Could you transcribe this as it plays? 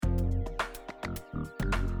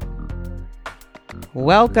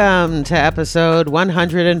Welcome to episode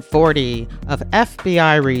 140 of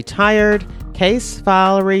FBI Retired Case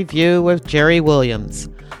File Review with Jerry Williams.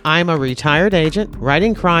 I'm a retired agent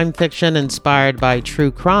writing crime fiction inspired by true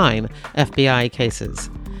crime FBI cases.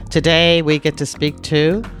 Today we get to speak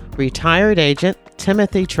to retired agent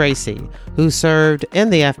Timothy Tracy, who served in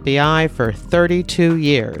the FBI for 32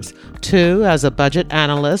 years, 2 as a budget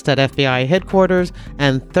analyst at FBI headquarters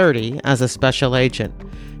and 30 as a special agent.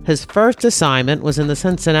 His first assignment was in the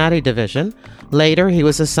Cincinnati division. Later, he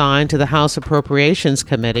was assigned to the House Appropriations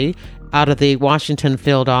Committee out of the Washington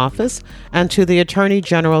field office and to the Attorney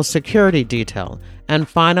General's Security Detail, and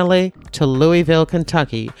finally to Louisville,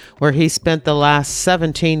 Kentucky, where he spent the last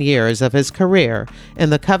 17 years of his career in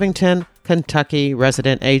the Covington, Kentucky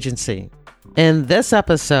Resident Agency. In this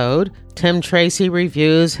episode, Tim Tracy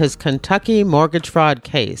reviews his Kentucky mortgage fraud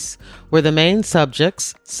case, where the main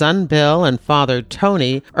subjects, son Bill and father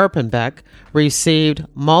Tony Erpenbeck, received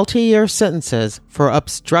multi-year sentences for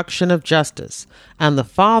obstruction of justice, and the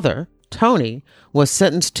father, Tony, was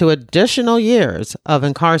sentenced to additional years of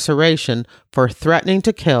incarceration for threatening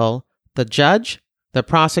to kill the judge, the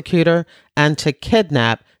prosecutor, and to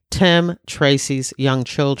kidnap Tim Tracy's young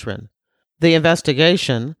children. The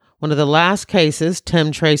investigation, one of the last cases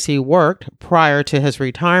Tim Tracy worked prior to his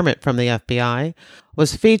retirement from the FBI,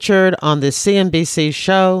 was featured on the CNBC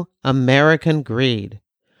show American Greed.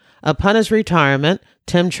 Upon his retirement,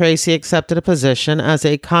 Tim Tracy accepted a position as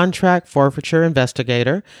a contract forfeiture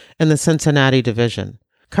investigator in the Cincinnati division.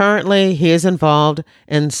 Currently, he is involved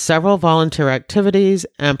in several volunteer activities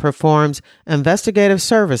and performs investigative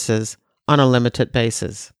services on a limited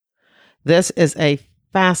basis. This is a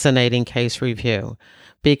fascinating case review,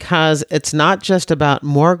 because it's not just about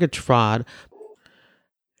mortgage fraud.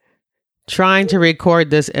 Trying to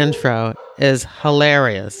record this intro is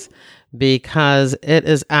hilarious because it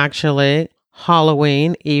is actually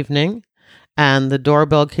Halloween evening and the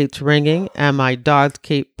doorbell keeps ringing and my dogs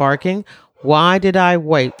keep barking. Why did I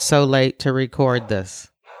wait so late to record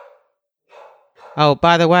this? Oh,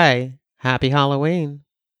 by the way, happy Halloween.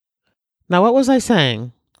 Now, what was I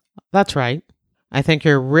saying? That's right. I think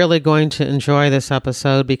you're really going to enjoy this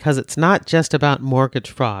episode because it's not just about mortgage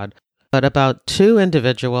fraud, but about 2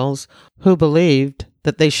 individuals who believed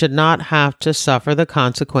that they should not have to suffer the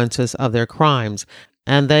consequences of their crimes,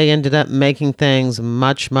 and they ended up making things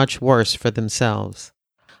much, much worse for themselves.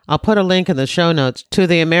 I'll put a link in the show notes to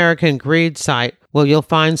the American Greed site where you'll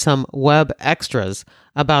find some web extras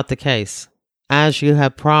about the case. As you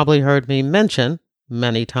have probably heard me mention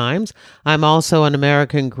many times, I'm also an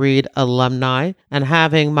American Greed alumni, and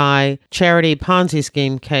having my charity Ponzi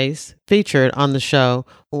scheme case featured on the show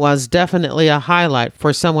was definitely a highlight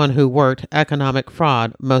for someone who worked economic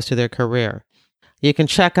fraud most of their career. You can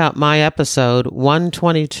check out my episode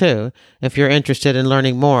 122 if you're interested in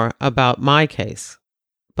learning more about my case.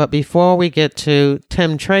 But before we get to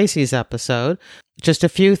Tim Tracy's episode, just a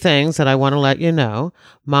few things that I want to let you know.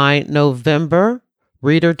 My November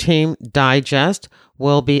Reader Team Digest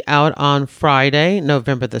will be out on Friday,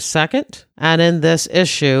 November the 2nd. And in this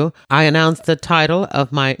issue, I announced the title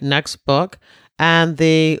of my next book and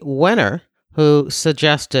the winner who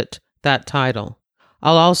suggested that title.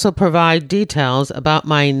 I'll also provide details about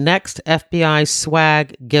my next FBI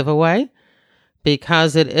swag giveaway.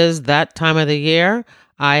 Because it is that time of the year,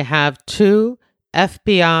 I have 2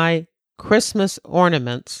 FBI Christmas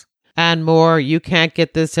ornaments and more. You can't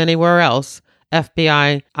get this anywhere else.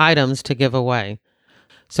 FBI items to give away.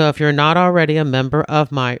 So if you're not already a member of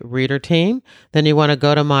my reader team, then you want to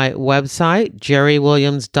go to my website,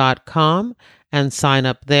 jerrywilliams.com, and sign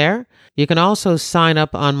up there. You can also sign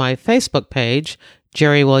up on my Facebook page,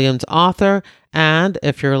 Jerry Williams Author, and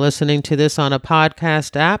if you're listening to this on a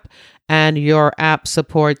podcast app and your app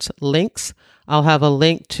supports links, I'll have a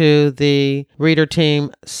link to the reader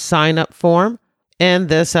team sign up form in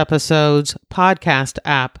this episode's podcast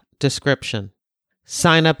app description.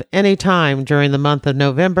 Sign up anytime during the month of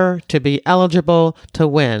November to be eligible to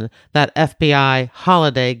win that FBI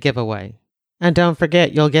holiday giveaway. And don't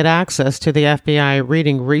forget, you'll get access to the FBI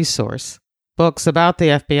reading resource, books about the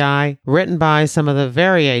FBI written by some of the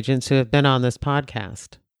very agents who have been on this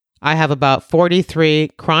podcast. I have about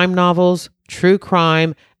 43 crime novels, true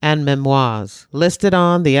crime, and memoirs listed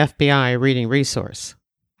on the FBI reading resource.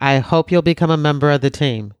 I hope you'll become a member of the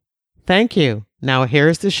team. Thank you. Now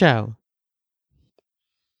here's the show.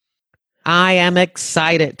 I am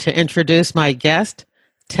excited to introduce my guest,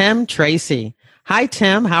 Tim Tracy. Hi,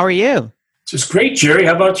 Tim. How are you? Just great, Jerry.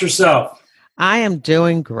 How about yourself? I am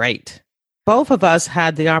doing great. Both of us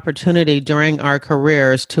had the opportunity during our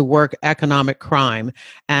careers to work economic crime,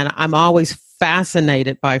 and I'm always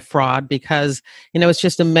fascinated by fraud because, it's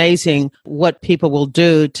just amazing what people will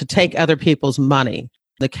do to take other people's money.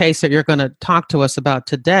 The case that you're going to talk to us about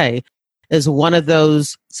today is one of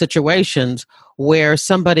those situations where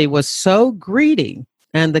somebody was so greedy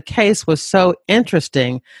and the case was so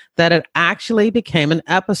interesting that it actually became an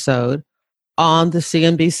episode on the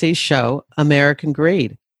CNBC show American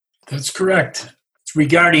Greed. That's correct. It's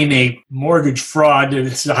regarding a mortgage fraud.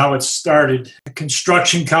 This is how it started. A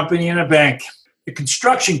construction company and a bank. The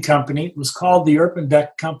construction company was called the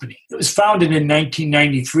Erpenbeck Company. It was founded in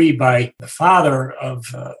 1993 by the father of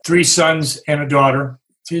 3 sons and a daughter.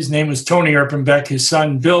 His name was Tony Erpenbeck. His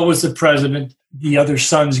son, Bill, was the president. The other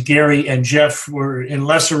sons, Gary and Jeff, were in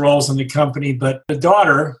lesser roles in the company. But the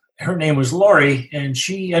daughter, her name was Lori, and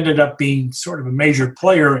she ended up being sort of a major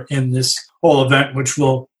player in this whole event, which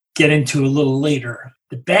we'll get into a little later.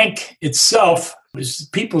 The bank itself was the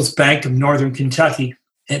People's Bank of Northern Kentucky,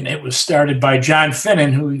 and it was started by John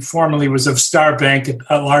Finnan, who formerly was of Star Bank,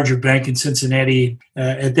 a larger bank in Cincinnati.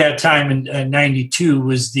 At that time, in 92,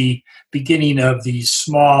 was the beginning of these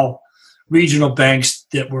small regional banks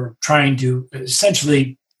that were trying to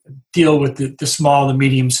essentially deal with the small to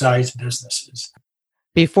medium-sized businesses.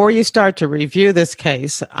 Before you start to review this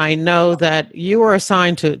case, I know that you were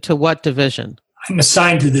assigned to what division? I'm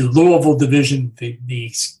assigned to the Louisville division,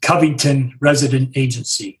 the Covington resident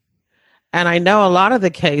agency. And I know a lot of the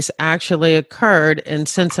case actually occurred in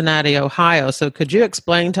Cincinnati, Ohio. So could you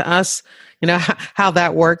explain to us, how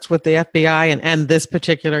that works with the FBI and this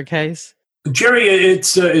particular case? Jerry,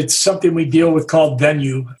 it's something we deal with called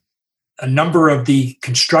venue. A number of the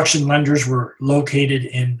construction lenders were located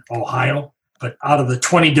in Ohio, but out of the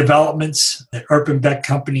 20 developments that Erpenbeck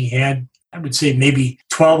Company had, I would say maybe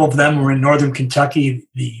 12 of them were in northern Kentucky.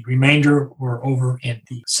 The remainder were over in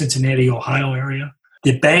the Cincinnati, Ohio area.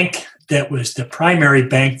 The bank that was the primary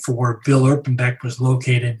bank for where Bill Erpenbeck was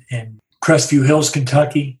located in Crestview Hills,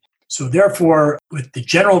 Kentucky. So therefore, with the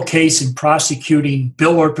general case in prosecuting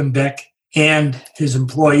Bill Erpenbeck and his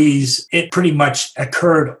employees, it pretty much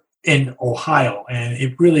occurred in Ohio. And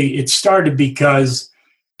it started because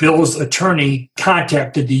Bill's attorney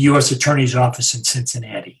contacted the U.S. Attorney's Office in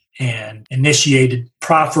Cincinnati and initiated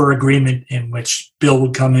proffer agreement in which Bill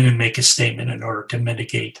would come in and make a statement in order to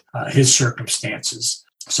mitigate his circumstances.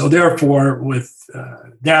 So therefore, with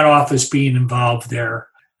that office being involved there,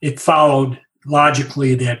 it followed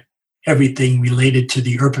logically that everything related to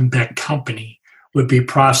the Erpenbeck Company would be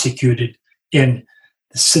prosecuted in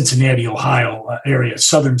the Cincinnati, Ohio area,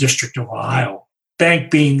 Southern District of Ohio.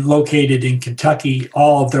 Bank being located in Kentucky,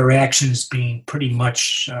 all of their actions being pretty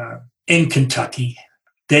much in Kentucky,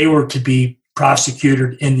 they were to be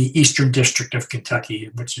prosecuted in the Eastern District of Kentucky,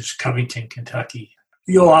 which is Covington, Kentucky.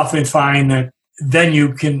 You'll often find that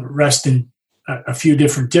venue can rest in a few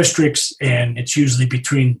different districts, and it's usually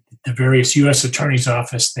between the various U.S. Attorney's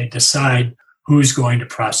Office. They decide who's going to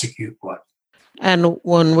prosecute what. And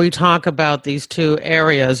when we talk about these two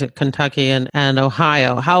areas, Kentucky and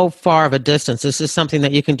Ohio, how far of a distance? Is this something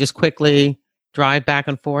that you can just quickly drive back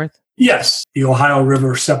and forth? Yes. The Ohio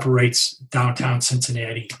River separates downtown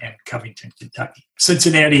Cincinnati and Covington, Kentucky.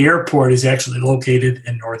 Cincinnati Airport is actually located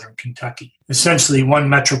in northern Kentucky. Essentially one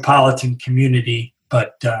metropolitan community,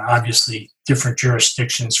 but obviously different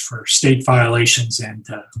jurisdictions for state violations and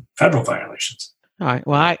federal violations. All right.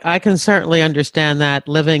 Well, I can certainly understand that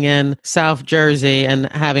living in South Jersey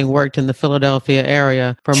and having worked in the Philadelphia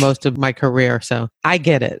area for most of my career. So I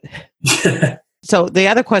get it. So the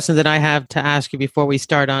other question that I have to ask you before we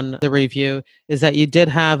start on the review is that you did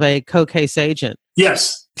have a co-case agent.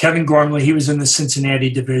 Yes. Kevin Gormley, he was in the Cincinnati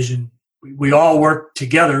division. We all worked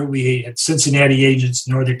together. We had Cincinnati agents,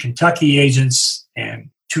 Northern Kentucky agents, and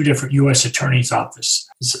 2 different U.S. Attorney's offices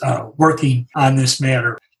working on this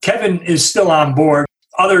matter. Kevin is still on board.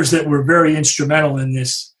 Others that were very instrumental in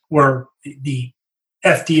this were the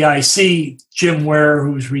FDIC, Jim Ware,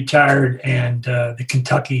 who's retired, and the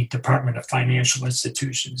Kentucky Department of Financial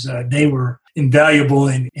Institutions. They were invaluable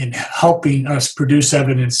in helping us produce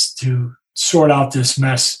evidence to sort out this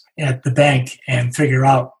mess at the bank and figure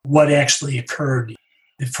out what actually occurred.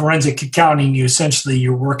 The forensic accounting,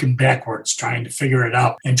 you're working backwards, trying to figure it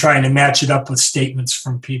out and trying to match it up with statements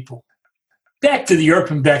from people. Back to the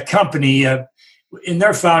Erpenbeck Company, in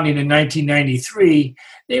their founding in 1993,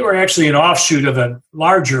 they were actually an offshoot of a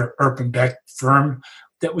larger Erpenbeck firm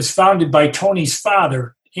that was founded by Tony's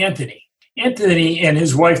father, Anthony. Anthony and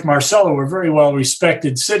his wife, Marcella, were very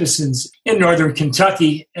well-respected citizens in northern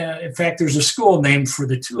Kentucky. In fact, there's a school named for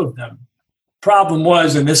the 2 of them. Problem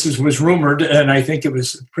was, and this was rumored, and I think it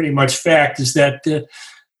was pretty much fact, is that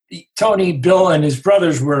Tony, Bill, and his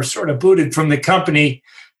brothers were sort of booted from the company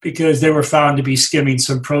because they were found to be skimming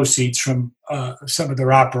some proceeds from some of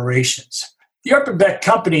their operations. The Erpenbeck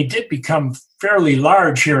Company did become fairly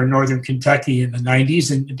large here in northern Kentucky in the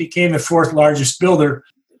 90s, and it became the fourth largest builder.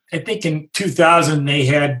 I think in 2000, they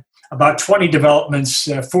had about 20 developments,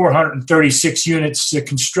 436 units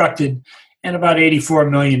constructed, and about $84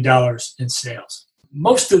 million in sales.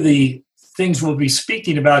 Most of the things we'll be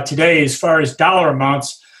speaking about today, as far as dollar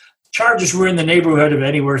amounts, charges were in the neighborhood of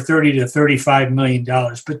anywhere $30 to $35 million.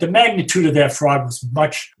 But the magnitude of that fraud was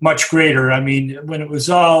much, much greater. I mean, when it was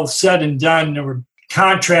all said and done, there were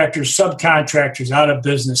contractors, subcontractors out of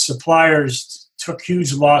business, suppliers took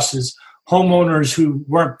huge losses. Homeowners who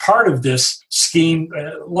weren't part of this scheme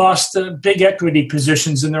lost big equity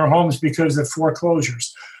positions in their homes because of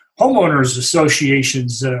foreclosures. Homeowners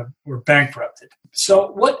associations were bankrupted.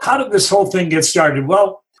 So how did this whole thing get started?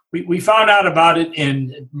 Well, we found out about it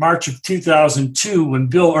in March of 2002 when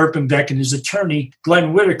Bill Erpenbeck and his attorney,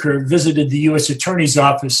 Glenn Whitaker, visited the U.S. Attorney's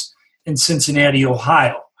Office in Cincinnati,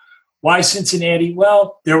 Ohio. Why Cincinnati?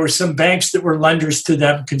 Well, there were some banks that were lenders to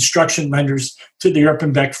them, construction lenders to the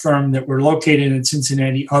Erpenbeck firm that were located in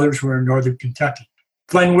Cincinnati. Others were in northern Kentucky.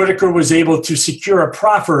 Glenn Whitaker was able to secure a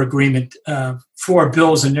proffer agreement for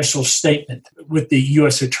Bill's initial statement with the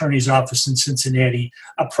U.S. Attorney's Office in Cincinnati.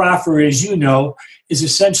 A proffer, as you know, is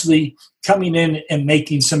essentially coming in and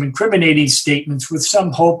making some incriminating statements with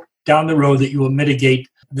some hope down the road that you will mitigate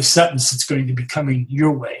the sentence that's going to be coming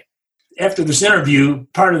your way. After this interview,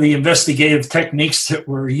 part of the investigative techniques that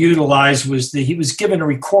were utilized was that he was given a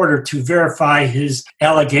recorder to verify his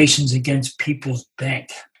allegations against People's Bank.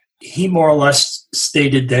 He more or less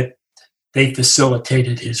stated that they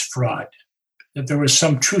facilitated his fraud, that there was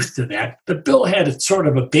some truth to that. But Bill had sort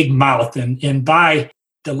of a big mouth, and by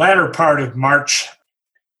the latter part of March,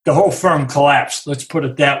 the whole firm collapsed, let's put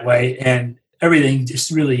it that way, and everything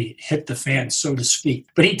just really hit the fan, so to speak.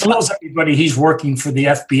 But he tells everybody he's working for the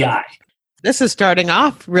FBI. This is starting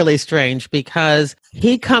off really strange because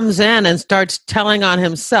he comes in and starts telling on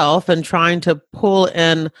himself and trying to pull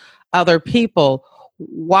in other people.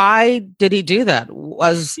 Why did he do that?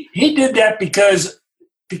 He did that because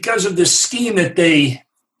of the scheme that they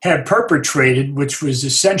had perpetrated, which was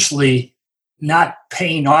essentially not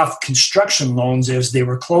paying off construction loans as they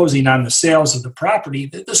were closing on the sales of the property.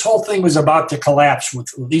 This whole thing was about to collapse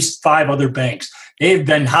with at least 5 other banks. They've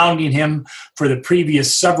been hounding him for the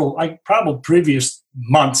previous previous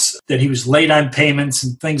months that he was late on payments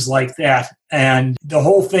and things like that. And the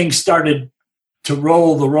whole thing started to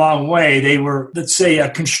roll the wrong way. They were, let's say,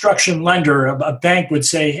 a construction lender, a bank would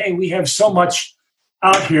say, hey, we have so much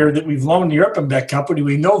out here that we've loaned the Erpenbeck Company.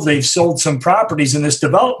 We know they've sold some properties in this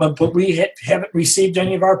development, but we haven't received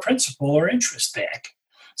any of our principal or interest back.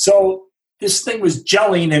 So this thing was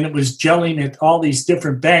gelling, and it was gelling at all these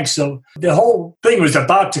different banks. So the whole thing was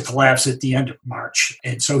about to collapse at the end of March.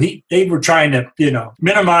 And so they were trying to,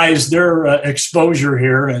 minimize their exposure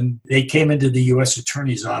here, and they came into the U.S.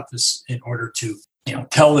 Attorney's Office in order to,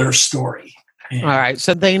 tell their story. All right.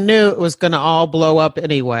 So they knew it was going to all blow up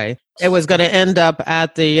anyway. It was going to end up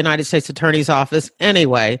at the United States Attorney's Office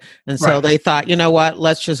anyway. And so They thought, you know what,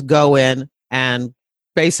 let's just go in and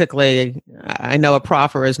basically, I know a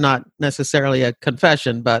proffer is not necessarily a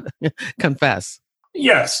confession, but confess.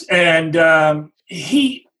 Yes. And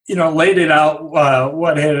he, laid it out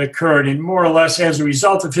what had occurred. And more or less as a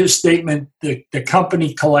result of his statement, the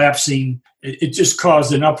company collapsing, it just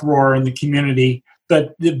caused an uproar in the community.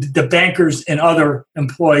 But the bankers and other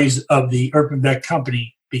employees of the Erpenbeck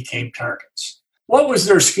Company became targets. What was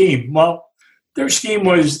their scheme? Well, their scheme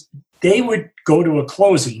was they would go to a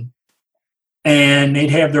closing and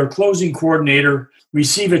they'd have their closing coordinator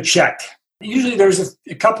receive a check. Usually there's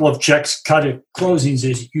a couple of checks cut at closings,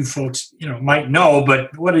 as you folks might know, but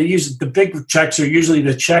the big checks are usually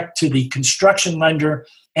the check to the construction lender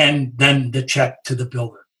and then the check to the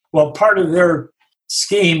builder. Well, part of their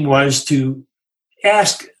scheme was to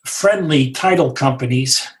ask friendly title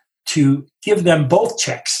companies to give them both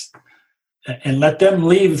checks and let them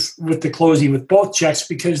leave with the closing with both checks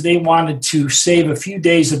because they wanted to save a few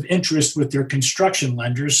days of interest with their construction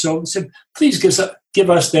lenders. So they said, please give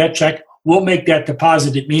us that check. We'll make that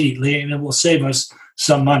deposit immediately and it will save us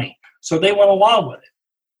some money. So they went along with it.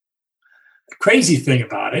 The crazy thing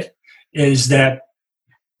about it is that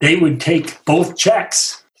they would take both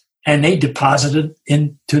checks and they deposited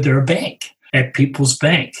into their bank at People's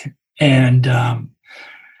Bank. And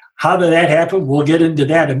how did that happen? We'll get into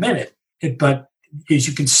that in a minute. But as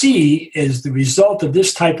you can see, as the result of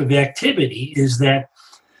this type of activity is that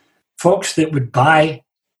folks that would buy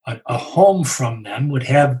a home from them would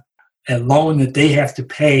have a loan that they have to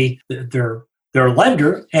pay their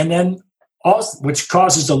lender, and then also, which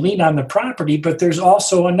causes a lien on the property, but there's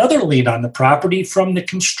also another lien on the property from the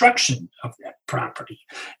construction of that property.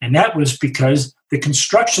 And that was because the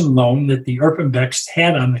construction loan that the Erpenbecks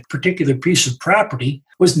had on the particular piece of property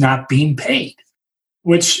was not being paid,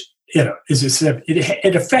 which, as I said,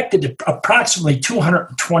 it affected approximately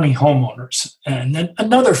 220 homeowners. And then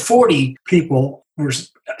another 40 people were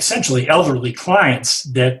essentially elderly clients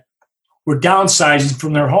that were downsizing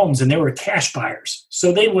from their homes, and they were cash buyers.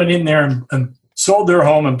 So they went in there and sold their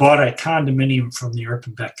home and bought a condominium from the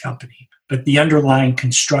Erpenbeck company. But the underlying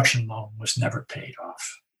construction loan was never paid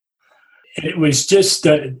off. And it was just,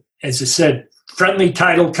 as I said, friendly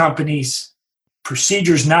title companies,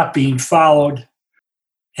 procedures not being followed,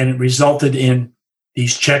 and it resulted in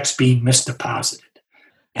these checks being misdeposited.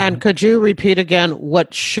 And could you repeat again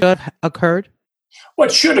what should have occurred?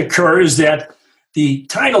 What should occur is that the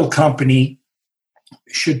title company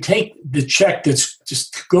should take the check that's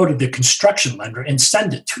just go to the construction lender and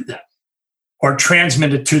send it to them, or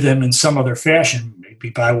transmit it to them in some other fashion, maybe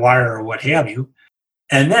by wire or what have you.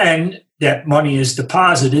 And then that money is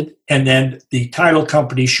deposited, and then the title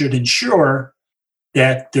company should ensure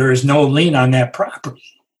that there is no lien on that property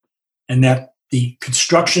and that the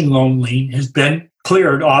construction loan lien has been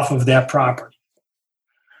cleared off of that property.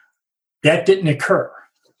 That didn't occur.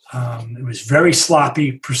 It was very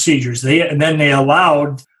sloppy procedures. And then they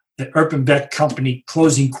allowed the Erpenbeck company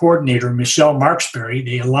closing coordinator, Michelle Marksberry,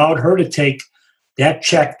 they allowed her to take that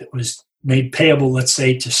check that was made payable, let's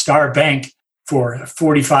say, to Star Bank for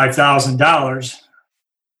 $45,000,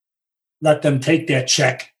 let them take that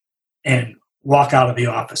check and walk out of the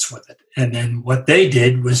office with it. And then what they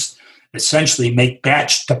did was essentially make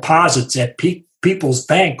batch deposits at People's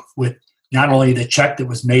Bank with not only the check that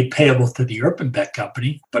was made payable to the Erpenbeck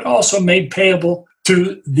company, but also made payable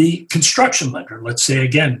to the construction lender. Let's say,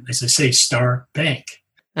 again, as I say, Star Bank.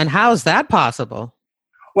 And how is that possible?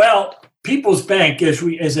 Well, People's Bank,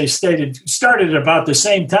 as I stated, started about the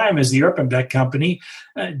same time as the Erpenbeck company.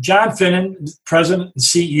 John Finnan, president and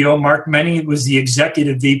CEO, Mark Menny was the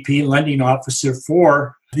executive VP, lending officer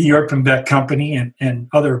for the Erpenbeck company and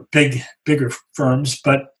other bigger firms.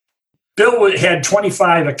 But Bill had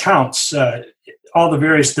 25 accounts, all the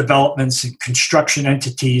various developments and construction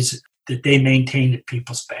entities that they maintained at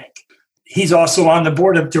People's Bank. He's also on the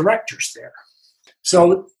board of directors there.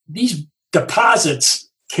 So these deposits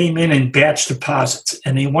came in batch deposits,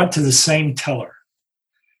 and they went to the same teller.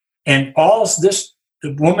 And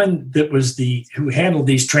the woman that was who handled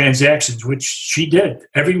these transactions, which she did,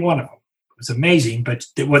 every one of them, was amazing. But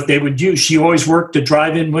what they would do, she always worked the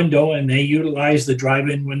drive-in window, and they utilized the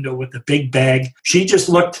drive-in window with the big bag. She just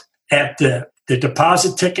looked at the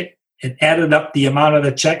deposit ticket and added up the amount of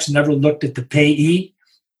the checks, never looked at the payee,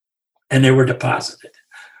 and they were deposited.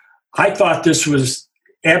 I thought this was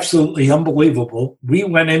absolutely unbelievable. We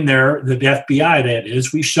went in there, the FBI that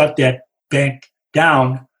is, we shut that bank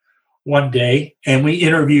down one day, and we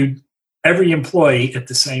interviewed every employee at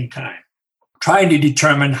the same time, trying to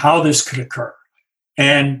determine how this could occur.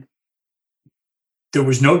 And there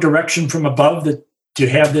was no direction from above to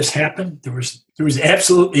have this happen. There was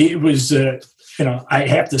absolutely, it was, I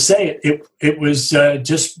have to say it was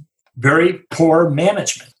just very poor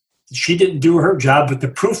management. She didn't do her job, but the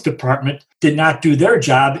proof department did not do their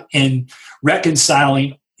job in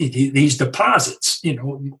reconciling these deposits.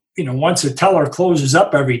 Once a teller closes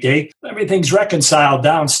up every day, everything's reconciled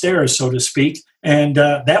downstairs, so to speak, and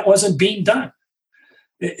that wasn't being done.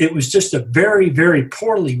 It was just a very, very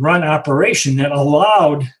poorly run operation that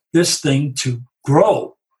allowed this thing to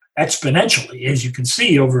grow exponentially, as you can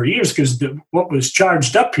see, over years, because what was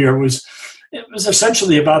charged up here was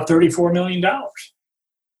essentially about $34 million.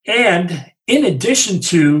 And in addition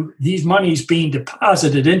to these monies being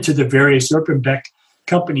deposited into the various Erpenbeck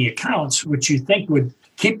company accounts, which you think would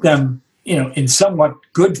keep them, in somewhat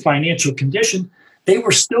good financial condition, they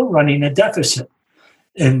were still running a deficit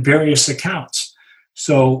in various accounts.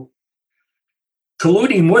 So,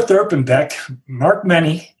 colluding with Erpenbeck, Mark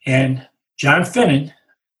Menny and John Finnan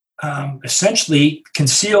essentially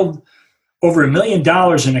concealed over $1 million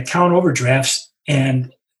in account overdrafts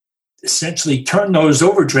and essentially turn those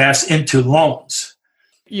overdrafts into loans.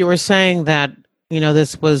 You were saying that,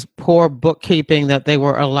 this was poor bookkeeping, that they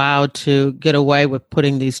were allowed to get away with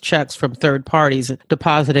putting these checks from third parties and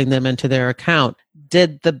depositing them into their account.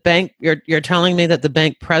 Did the bank, you're telling me that the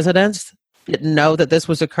bank presidents didn't know that this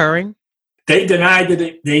was occurring? They denied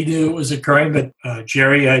that they knew it was occurring, but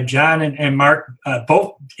Jerry, John, and Mark,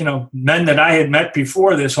 both, men that I had met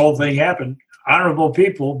before this whole thing happened, honorable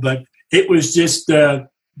people, but it was just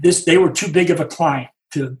they were too big of a client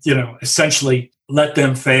to, essentially let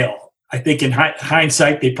them fail. I think in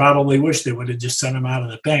hindsight, they probably wish they would have just sent them out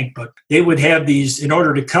of the bank, but they would have these, in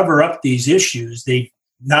order to cover up these issues, they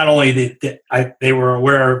not only they were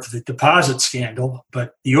aware of the deposit scandal,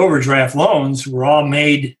 but the overdraft loans were all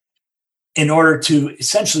made in order to,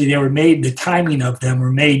 essentially they were made, the timing of them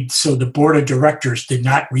were made so the board of directors did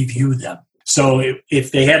not review them. So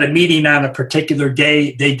if they had a meeting on a particular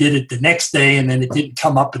day, they did it the next day, and then it didn't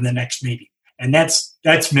come up in the next meeting. And that's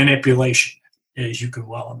manipulation, as you can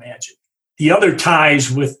well imagine. The other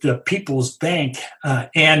ties with the People's Bank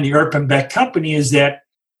and the Erpenbeck Company is that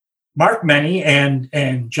Mark Meny and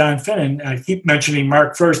John Finnan, I keep mentioning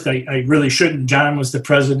Mark first, I really shouldn't. John was the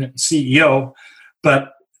president and CEO,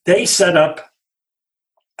 but they set up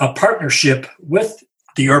a partnership with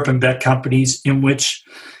the Erpenbeck companies in which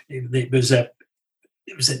it was an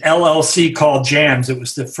LLC called JAMS. It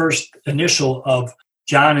was the first initial of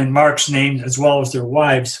John and Mark's names as well as their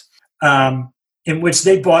wives, in which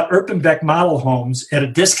they bought Erpenbeck model homes at a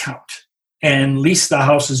discount and leased the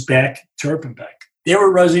houses back to Erpenbeck. They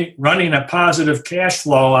were running a positive cash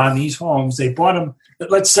flow on these homes. They bought them.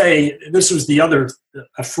 Let's say this was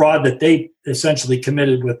a fraud that they essentially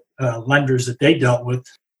committed with lenders that they dealt with.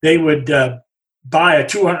 They would buy a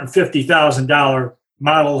 $250,000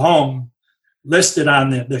 model home listed on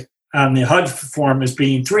the HUD form as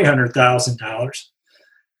being $300,000,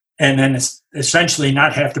 and then essentially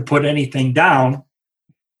not have to put anything down.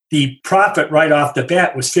 The profit right off the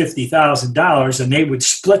bat was $50,000, and they would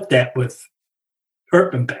split that with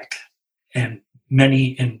Erpenbeck, and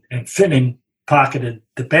Meny and Finnan pocketed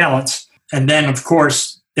the balance. And then, of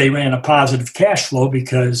course, they ran a positive cash flow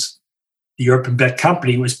because the Erpenbeck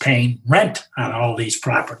company was paying rent on all these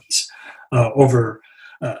properties over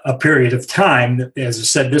a period of time. As I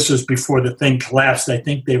said, this was before the thing collapsed. I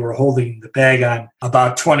think they were holding the bag on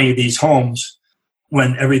about 20 of these homes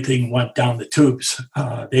when everything went down the tubes.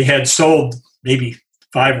 They had sold maybe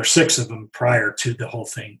 5 or 6 of them prior to the whole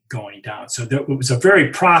thing going down. So it was a very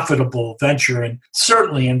profitable venture, and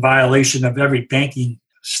certainly in violation of every banking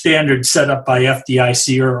standard set up by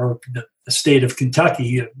FDIC or the state of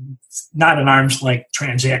Kentucky. Not an arm's length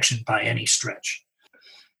transaction by any stretch.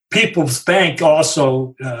 People's Bank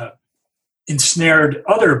also ensnared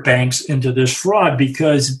other banks into this fraud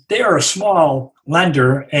because they are a small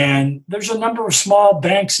lender, and there's a number of small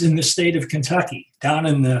banks in the state of Kentucky. Down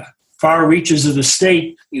in the far reaches of the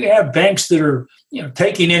state, you have banks that are,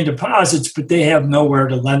 taking in deposits, but they have nowhere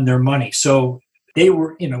to lend their money. So they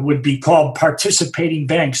would be called participating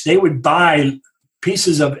banks. They would buy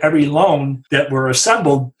pieces of every loan that were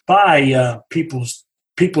assembled by People's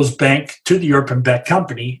Bank to the Erpenbeck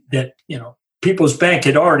company. That People's Bank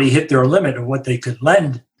had already hit their limit of what they could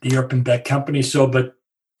lend the Erpenbeck company. But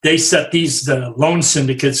they set these loan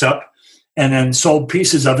syndicates up and then sold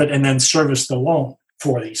pieces of it and then serviced the loan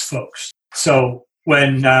for these folks. So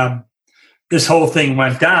when this whole thing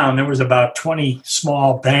went down, there was about 20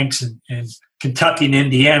 small banks in Kentucky and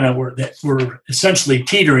Indiana that were essentially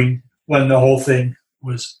teetering when the whole thing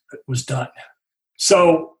was done.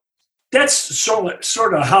 So that's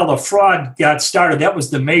sort of how the fraud got started. That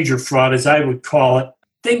was the major fraud, as I would call it.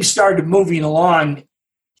 Things started moving along.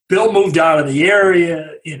 Bill moved out of the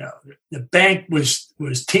area. The bank was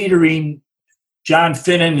teetering. John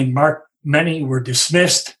Finnan and Mark Meny were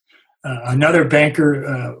dismissed. Another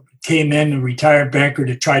banker came in, a retired banker,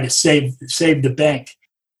 to try to save the bank.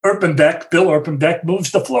 Bill Erpenbeck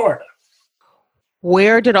moves to Florida.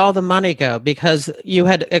 Where did all the money go? Because you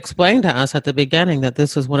had explained to us at the beginning that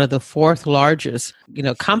this was one of the 4th largest,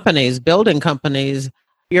 companies, building companies.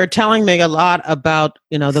 You're telling me a lot about,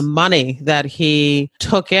 the money that he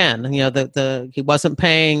took in. He wasn't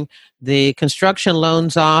paying the construction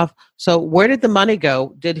loans off. So where did the money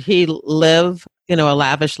go? Did he live, a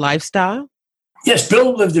lavish lifestyle? Yes,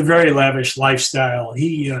 Bill lived a very lavish lifestyle.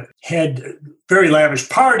 He had very lavish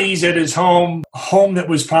parties at his home, a home that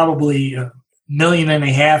was probably $1.5 million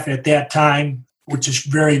at that time, which is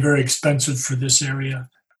very, very expensive for this area.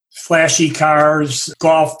 Flashy cars,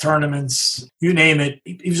 golf tournaments, you name it.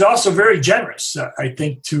 He was also very generous, I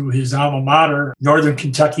think, to his alma mater, Northern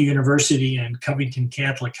Kentucky University and Covington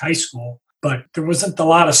Catholic High School. But there wasn't a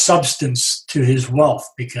lot of substance to his wealth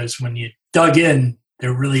because when you dug in,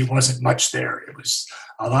 there really wasn't much there. It was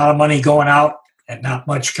a lot of money going out and not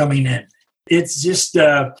much coming in. It's just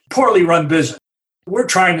a poorly run business. We're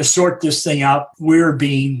trying to sort this thing out. We're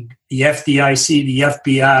being the FDIC, the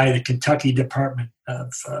FBI, the Kentucky Department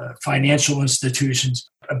of Financial Institutions.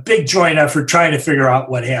 A big joint effort trying to figure out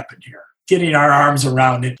what happened here, getting our arms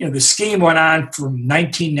around it. The scheme went on from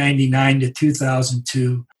 1999 to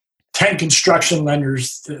 2002. 10 construction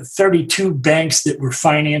lenders, 32 banks that were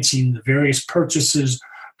financing the various purchases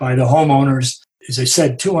by the homeowners. As I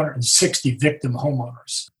said, 260 victim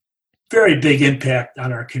homeowners. Very big impact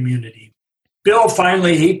on our community. Bill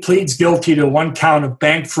finally, he pleads guilty to 1 count of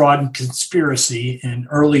bank fraud and conspiracy in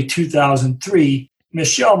early 2003.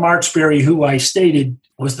 Michelle Marksberry, who I stated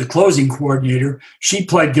was the closing coordinator, she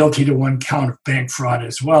pled guilty to 1 count of bank fraud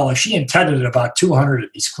as well. She attended about 200 of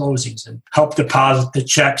these closings and helped deposit the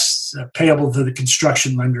checks payable to the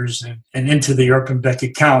construction lenders and into the Erpenbeck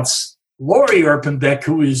accounts. Lori Erpenbeck,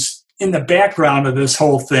 who is in the background of this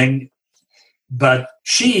whole thing, but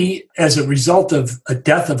she, as a result of a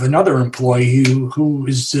death of another employee who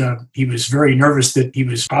was, he was very nervous that he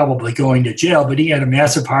was probably going to jail, but he had a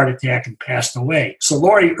massive heart attack and passed away. So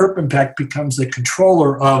Lori Erpenbeck becomes the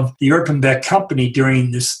controller of the Erpenbeck company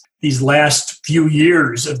during these last few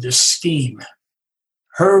years of this scheme.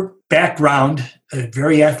 Her background, a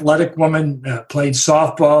very athletic woman, played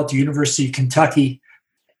softball at the University of Kentucky.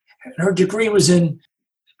 Her degree was in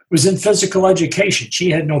physical education.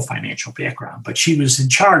 She had no financial background, but she was in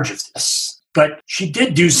charge of this. But she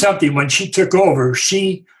did do something when she took over.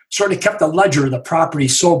 She sort of kept a ledger of the property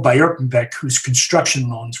sold by Erpenbeck, whose construction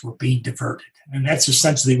loans were being diverted. And that's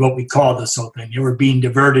essentially what we call this whole thing. They were being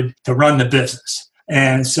diverted to run the business.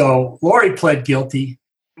 And so Lori pled guilty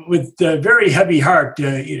with a very heavy heart.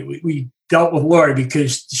 We dealt with Lori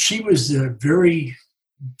because she was a very,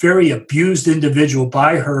 very abused individual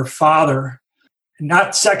by her father.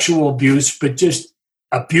 Not sexual abuse, but just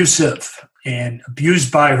abusive and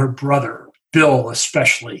abused by her brother, Bill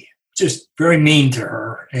especially. Just very mean to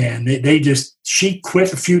her. And she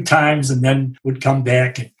quit a few times and then would come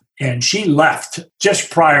back. And she left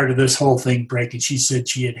just prior to this whole thing breaking. She said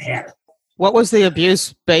she had it. What was the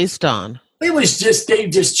abuse based on? It was they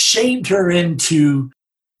just shamed her into,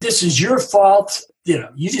 this is your fault.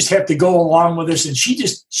 You just have to go along with this. And she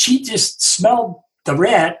just smelled the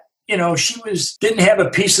rat. She didn't have a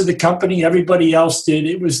piece of the company. Everybody else did.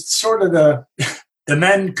 It was sort of the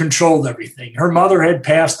men controlled everything. Her mother had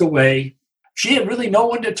passed away. She had really no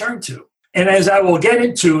one to turn to. And as I will get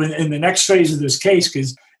into in the next phase of this case,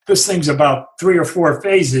 because this thing's about 3 or 4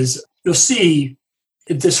 phases, you'll see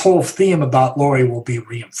this whole theme about Lori will be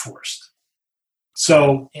reinforced.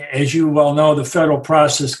 So as you well know, the federal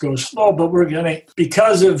process goes slow, but we're going to,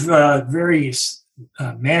 because of various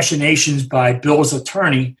machinations by Bill's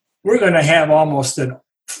attorney, we're going to have almost a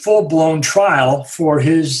full-blown trial for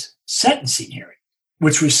his sentencing hearing,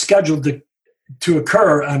 which was scheduled to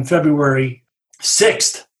occur on February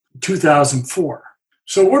 6th, 2004.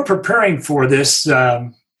 So we're preparing for this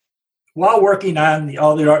while working on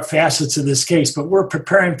all the facets of this case, but we're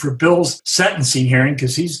preparing for Bill's sentencing hearing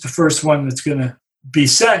because he's the first one that's going to be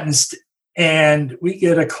sentenced. And we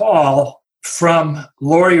get a call from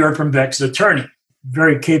Lori Erpenbeck's attorney.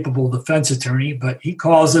 Very capable defense attorney, but he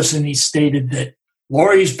calls us and he stated that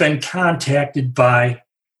Lori's been contacted by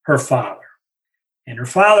her father. And her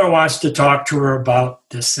father wants to talk to her about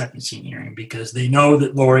this sentencing hearing because they know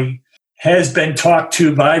that Lori has been talked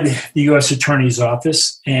to by the U.S. Attorney's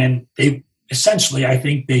Office. And they essentially, I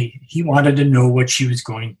think he wanted to know what she was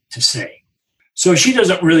going to say. So she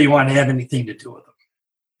doesn't really want to have anything to do with him.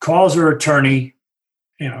 Calls her attorney.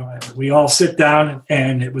 We all sit down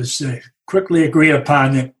and it was quickly agreed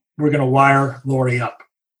upon that we're going to wire Lori up.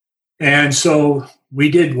 And so we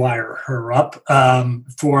did wire her up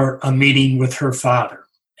for a meeting with her father.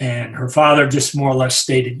 And her father just more or less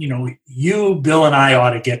stated, you, Bill, and I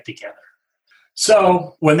ought to get together.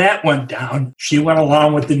 So when that went down, she went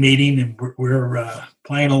along with the meeting and we're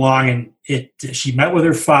playing along. And she met with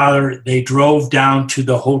her father. They drove down to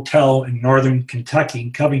the hotel in northern Kentucky,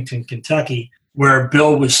 in Covington, Kentucky, where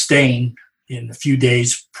Bill was staying in a few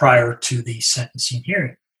days prior to the sentencing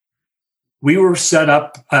hearing. We were set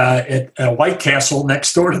up at a White Castle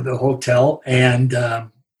next door to the hotel, and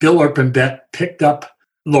Bill Erpenbeck picked up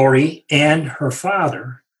Lori and her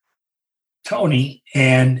father, Tony,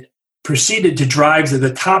 and proceeded to drive to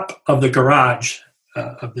the top of the garage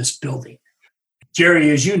of this building. Jerry,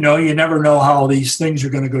 as you know, you never know how these things are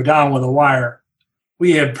going to go down with a wire.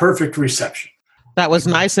 We had perfect reception. That was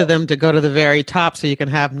nice of them to go to the very top so you can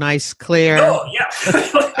have nice, clear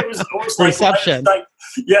it was almost reception.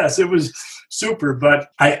 Yes, it was super.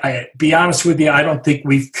 But I be honest with you, I don't think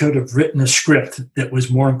we could have written a script that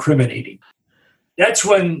was more incriminating. That's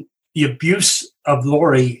when the abuse of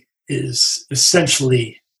Lori is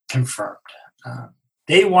essentially confirmed.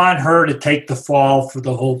 They want her to take the fall for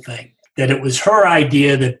the whole thing, that it was her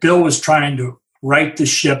idea, that Bill was trying to right the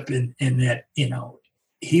ship and that,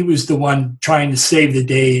 he was the one trying to save the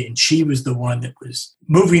day, and she was the one that was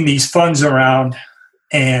moving these funds around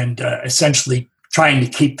and essentially trying to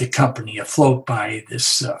keep the company afloat by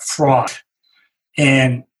this fraud.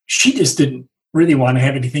 And she just didn't really want to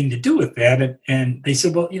have anything to do with that. And they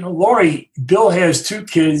said, well, Lori, Bill has 2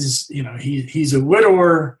 kids. He's a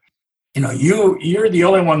widower. You're the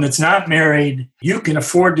only one that's not married. You can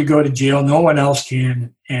afford to go to jail. No one else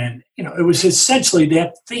can. And, it was essentially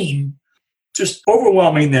that theme, just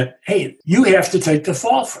overwhelming that, hey, you have to take the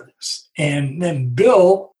fall for this. And then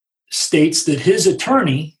Bill states that his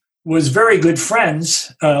attorney was very good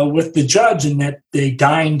friends with the judge and that they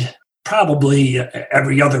dined probably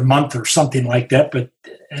every other month or something like that.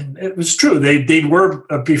 And it was true. They were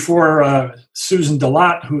before Susan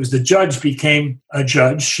DeLotte, who was the judge, became a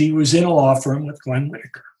judge. She was in a law firm with Glenn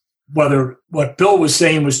Whitaker. Whether what Bill was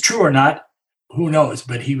saying was true or not, who knows?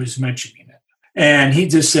 But he was mentioning it. And he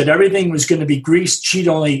just said everything was going to be greased. She'd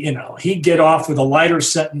only, he'd get off with a lighter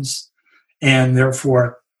sentence, and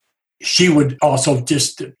therefore she would also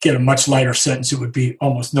just get a much lighter sentence. It would be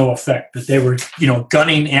almost no effect. But they were,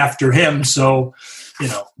 gunning after him. So,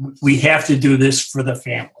 we have to do this for the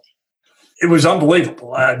family. It was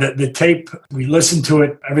unbelievable. The tape, we listened to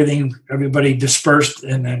it, everybody dispersed,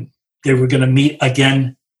 and then they were going to meet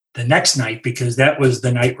again the next night because that was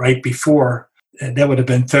the night right before. That would have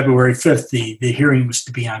been February 5th. The hearing was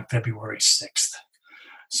to be on February 6th.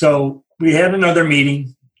 So we had another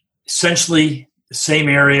meeting, essentially the same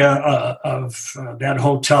area of that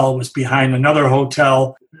hotel was behind another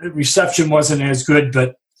hotel. The reception wasn't as good,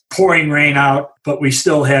 but pouring rain out, but we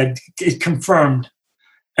still had, it confirmed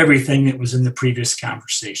everything that was in the previous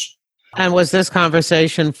conversation. And was this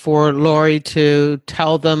conversation for Lori to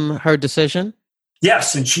tell them her decision?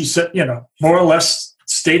 Yes, and she said, more or less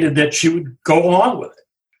stated that she would go along with it.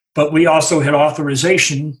 But we also had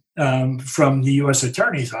authorization from the U.S.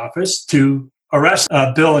 Attorney's Office to arrest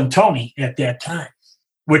Bill and Tony at that time,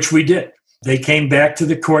 which we did. They came back to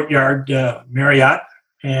the courtyard Marriott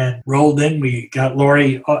and rolled in. We got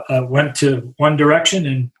Lori, went to one direction,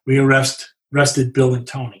 and we arrested Bill and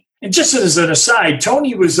Tony. And just as an aside,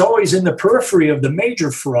 Tony was always in the periphery of the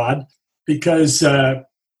major fraud because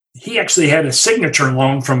he actually had a signature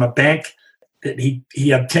loan from a bank that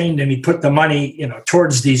he obtained, and he put the money,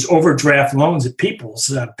 towards these overdraft loans at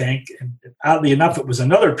People's Bank. And oddly enough, it was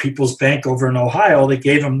another People's Bank over in Ohio that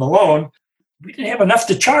gave him the loan. We didn't have enough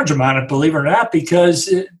to charge him on it, believe it or not, because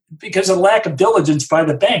of lack of diligence by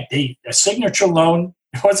the bank. A signature loan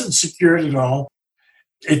wasn't secured at all.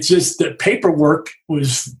 It's just the paperwork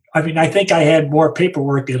was, I think I had more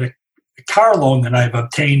paperwork at a car loan that I've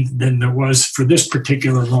obtained than there was for this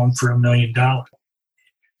particular loan for $1 million.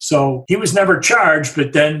 So he was never charged,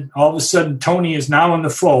 but then all of a sudden, Tony is now in the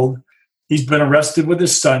fold. He's been arrested with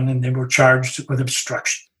his son, and they were charged with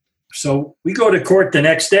obstruction. So we go to court the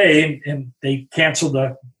next day, and they canceled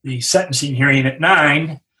the sentencing hearing at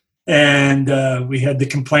 9, and we had the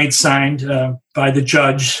complaint signed by the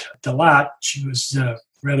judge, DeLotte. She was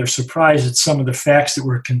rather surprised at some of the facts that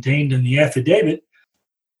were contained in the affidavit.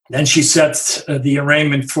 Then she sets the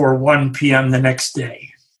arraignment for 1 p.m. the next day.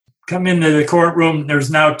 Come into the courtroom. There's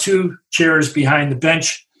now 2 chairs behind the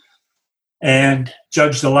bench, and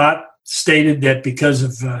Judge DeLotte stated that because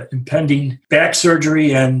of impending back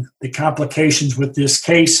surgery and the complications with this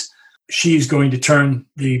case, she's going to turn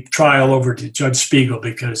the trial over to Judge Spiegel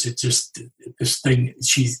because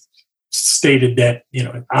she stated that,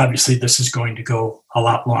 obviously this is going to go a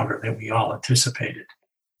lot longer than we all anticipated.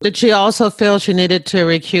 Did she also feel she needed to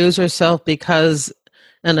recuse herself because,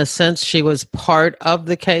 in a sense, she was part of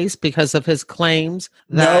the case because of his claims?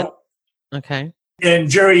 No. Okay. And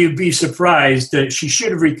Jerry, you'd be surprised that she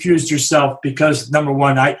should have recused herself because, number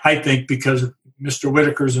one, I think because of Mr.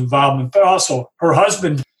 Whitaker's involvement, but also her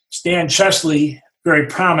husband, Stan Chesley, very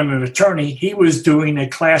prominent attorney, he was doing a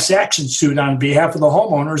class action suit on behalf of the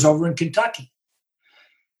homeowners over in Kentucky.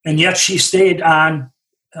 And yet she stayed on.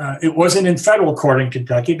 It wasn't in federal court in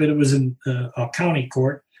Kentucky, but it was in a county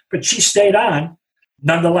court. But she stayed on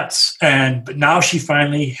nonetheless. But now she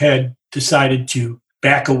finally had decided to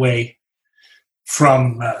back away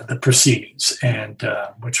from the proceedings, and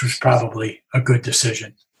which was probably a good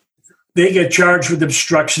decision. They get charged with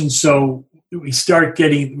obstruction, so we start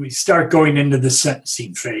going into the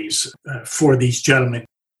sentencing phase for these gentlemen.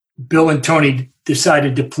 Bill and Tony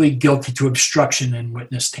decided to plead guilty to obstruction and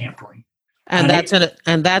witness tampering. And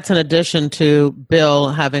that's in addition to Bill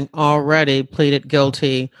having already pleaded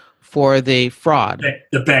guilty for the fraud.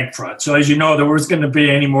 The bank fraud. So as you know, there was going to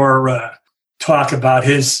be any more talk about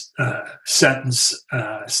his sentence.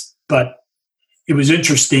 But it was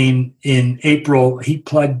interesting. In April, he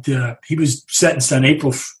was sentenced on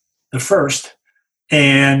April the 1st.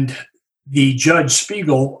 And the Judge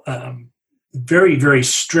Spiegel, very, very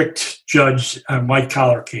strict judge on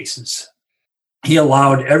white-collar cases, he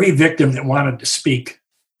allowed every victim that wanted to speak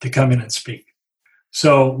to come in and speak.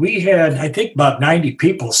 So we had, I think, about 90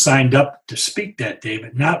 people signed up to speak that day,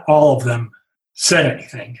 but not all of them said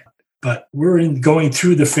anything. But we're going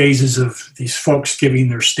through the phases of these folks giving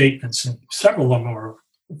their statements, and several of them were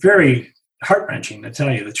very heart-wrenching, to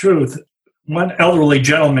tell you the truth. One elderly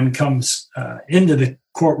gentleman comes into the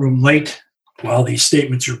courtroom late while these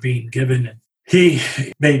statements are being given, and he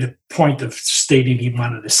made a point of stating he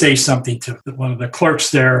wanted to say something to one of the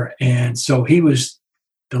clerks there, and so he was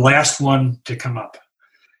the last one to come up.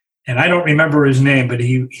 And I don't remember his name, but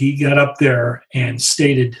he got up there and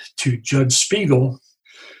stated to Judge Spiegel,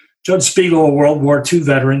 a World War II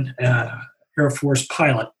veteran, Air Force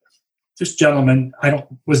pilot. This gentleman,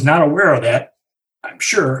 was not aware of that, I'm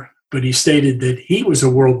sure, but he stated that he was a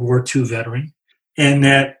World War II veteran, and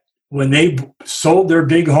that when they sold their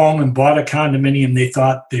big home and bought a condominium, they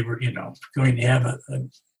thought they were, going to have a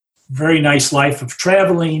very nice life of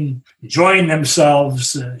traveling, enjoying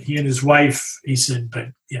themselves. He and his wife, he said, but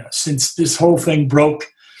since this whole thing broke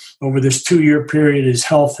over this 2-year period, his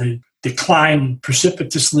health had declined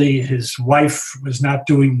precipitously. His wife was not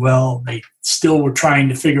doing well. They still were trying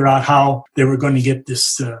to figure out how they were going to get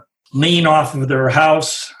this lien off of their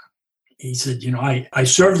house. He said, I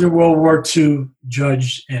served in World War II,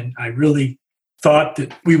 Judge, and I really thought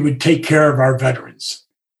that we would take care of our veterans.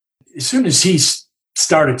 As soon as he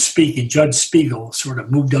started speaking, Judge Spiegel sort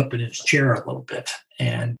of moved up in his chair a little bit,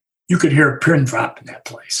 and you could hear a pin drop in that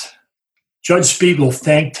place. Judge Spiegel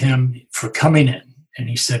thanked him for coming in, and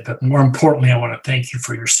he said, but more importantly, I want to thank you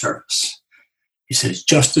for your service. He says,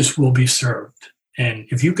 justice will be served. And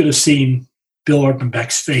if you could have seen Bill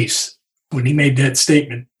Erpenbeck's face when he made that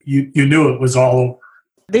statement, you knew it was all over.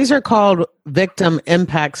 These are called victim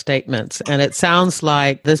impact statements, and it sounds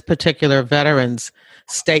like this particular veteran's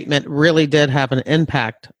statement really did have an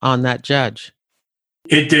impact on that judge.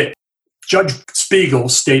 It did. Judge Spiegel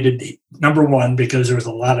stated, number one, because there was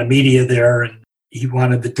a lot of media there, and he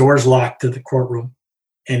wanted the doors locked to the courtroom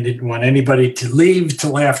and didn't want anybody to leave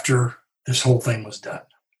till after this whole thing was done.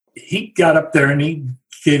 He got up there and he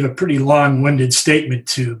gave a pretty long-winded statement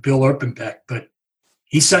to Bill Erpenbeck, but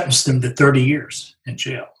he sentenced him to 30 years in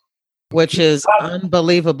jail. Which is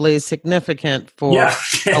unbelievably significant for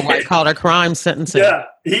what called a crime sentencing. Yeah,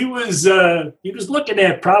 he was looking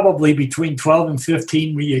at probably between 12 and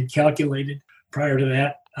 15 we had calculated prior to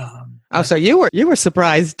that. So you were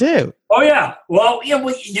surprised too. Oh, yeah. Well,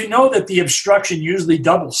 you know that the obstruction usually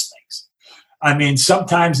doubles things. I mean,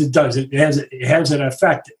 sometimes it does. It has an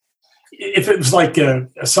effect. If it was like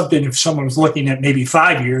something, if someone was looking at maybe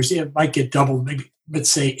 5 years, it might get doubled, maybe,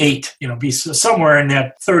 let's say 8, be somewhere in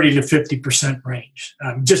that 30 to 50% range,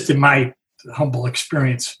 just in my humble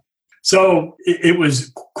experience. So it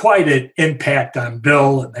was quite an impact on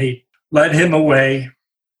Bill, and they led him away.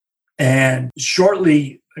 And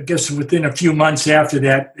shortly, I guess within a few months after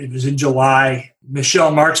that, it was in July,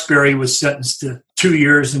 Michelle Marksberry was sentenced to 2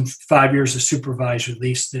 years and 5 years of supervised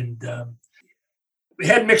release. And we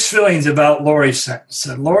had mixed feelings about Lori's sentence.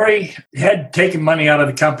 Lori had taken money out of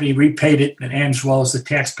the company, repaid it, and as well as the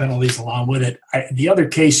tax penalties along with it. The other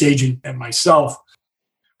case agent and myself,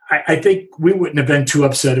 I think we wouldn't have been too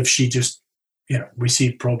upset if she just,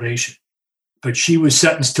 received probation. But she was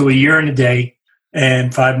sentenced to 1 year and a day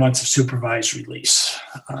and 5 months of supervised release.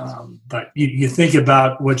 But you think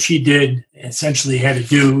about what she did, essentially had to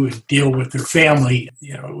do and deal with her family.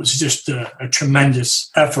 It was just a tremendous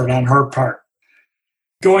effort on her part.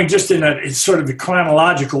 Going just in sort of the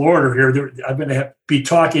chronological order here, I'm going to be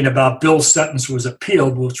talking about Bill's sentence was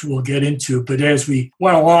appealed, which we'll get into. But as we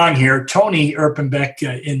went along here, Tony Erpenbeck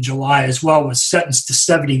in July as well was sentenced to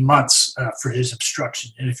 70 months for his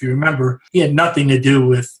obstruction. And if you remember, he had nothing to do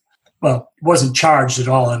with, wasn't charged at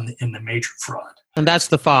all in the major fraud. And that's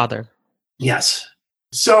the father. Yes.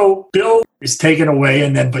 So Bill is taken away,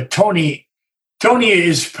 but Tony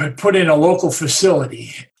is put in a local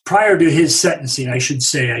facility. Prior to his sentencing, I should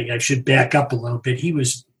say, I should back up a little bit. He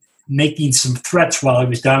was making some threats while he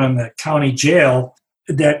was down in the county jail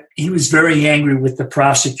that he was very angry with the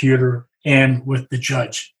prosecutor and with the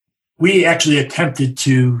judge. We actually attempted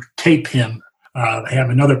to tape him, have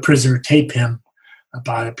another prisoner tape him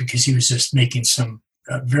about it because he was just making some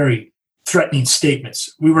very threatening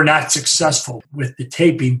statements. We were not successful with the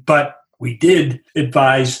taping, but we did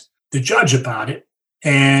advise the judge about it.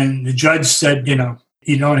 And the judge said,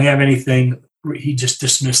 you don't have anything. He just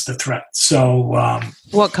dismissed the threat. So,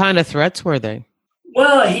 what kind of threats were they?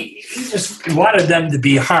 Well, he just wanted them to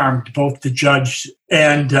be harmed, both the judge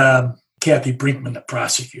and Kathy Brinkman, the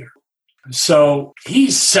prosecutor. So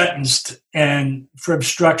he's sentenced for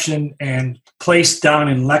obstruction and placed down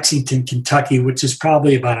in Lexington, Kentucky, which is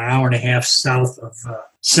probably about an hour and a half south of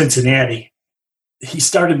Cincinnati, he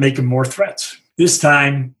started making more threats. This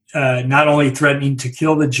time, not only threatening to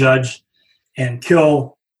kill the judge and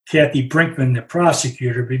kill Kathy Brinkman, the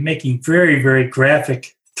prosecutor, but making very, very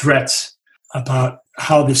graphic threats about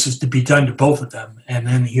how this is to be done to both of them. And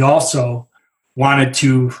then he also wanted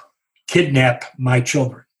to kidnap my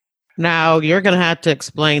children. Now you're going to have to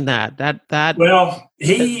explain that. Well,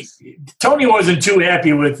 Tony wasn't too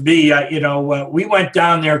happy with me. We went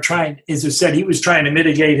down there trying, as I said, he was trying to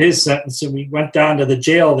mitigate his sentence, and we went down to the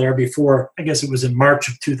jail there before, I guess it was in March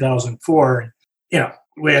of 2004. And,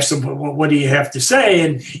 we asked him, well, what do you have to say?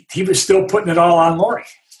 And he was still putting it all on Lori.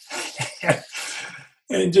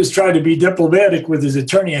 And just tried to be diplomatic with his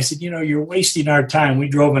attorney. I said, you're wasting our time. We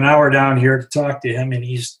drove an hour down here to talk to him, and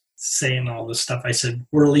he's saying all this stuff. I said,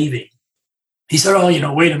 we're leaving. He said,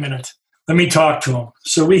 wait a minute. Let me talk to him.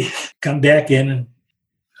 So we come back in and,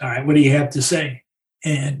 all right, what do you have to say?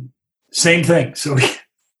 And same thing. So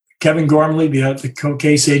Kevin Gormley, the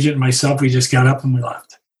co-case agent, and myself, we just got up and we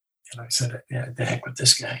left. And I said, yeah, the heck with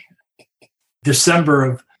this guy. December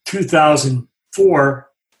of 2004,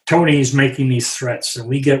 Tony's making these threats, and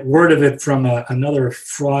we get word of it from another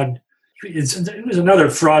fraud. It was another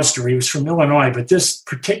fraudster. He was from Illinois, but this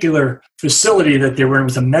particular facility that they were in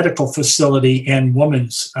was a medical facility and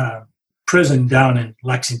women's prison down in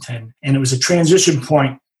Lexington. And it was a transition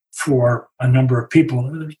point for a number of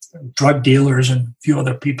people, drug dealers and a few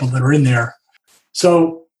other people that are in there.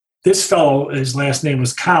 So this fellow, his last name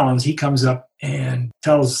was Collins, he comes up and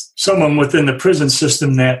tells someone within the prison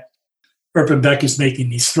system that Erpenbeck is making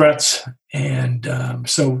these threats. And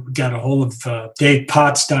so we got a hold of Dave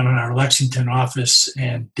Potts down in our Lexington office.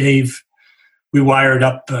 And Dave, we wired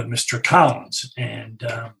up Mr. Collins. And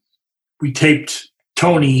we taped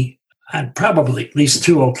Tony on probably at least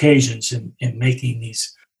two occasions in making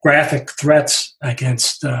these graphic threats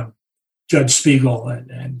against Judge Spiegel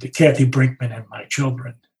and Kathy Brinkman and my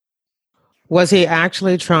children. Was he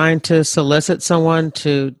actually trying to solicit someone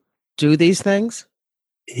to do these things?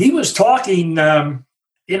 He was talking,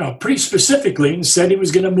 pretty specifically, and said he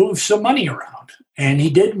was going to move some money around. And he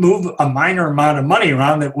did move a minor amount of money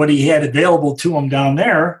around, that what he had available to him down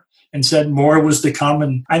there, and said more was to come.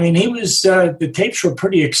 And I mean, the tapes were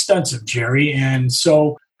pretty extensive, Jerry. And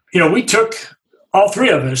so, we took, all three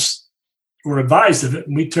of us were advised of it,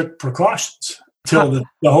 and we took precautions until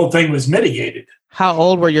the whole thing was mitigated. How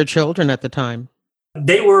old were your children at the time?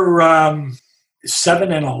 They were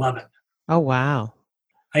 7 and 11. Oh, wow.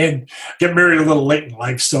 I had get married a little late in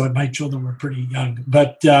life, so my children were pretty young.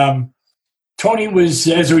 But Tony was,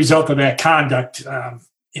 as a result of that conduct,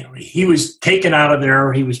 he was taken out of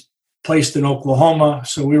there. He was placed in Oklahoma,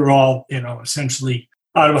 so we were all, essentially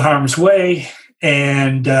out of harm's way.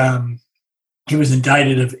 And he was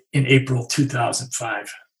indicted in April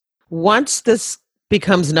 2005. Once this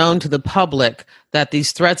becomes known to the public that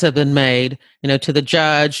these threats have been made, to the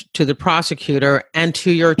judge, to the prosecutor, and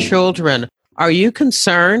to your children, are you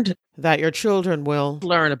concerned that your children will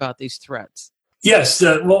learn about these threats? Yes.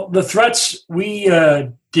 The threats, we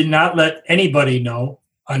did not let anybody know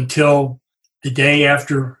until the day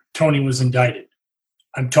after Tony was indicted.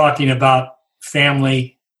 I'm talking about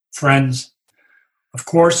family, friends. Of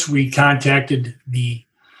course, we contacted the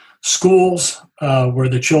schools where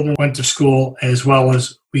the children went to school, as well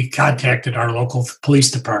as we contacted our local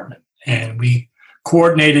police department. And we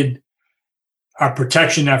coordinated our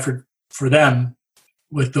protection effort for them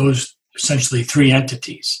with those essentially three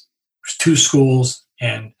entities. There's two schools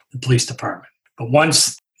and the police department. But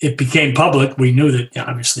once it became public, we knew that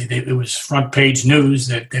obviously it was front page news,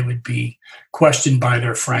 that they would be questioned by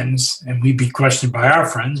their friends and we'd be questioned by our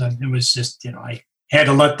friends. And it was just, I had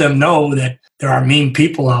to let them know that there are mean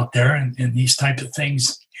people out there and these types of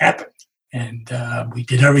things happen. And we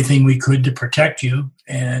did everything we could to protect you.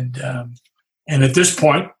 And at this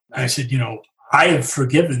point, I said, I have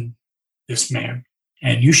forgiven this man,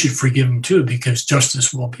 and you should forgive him too, because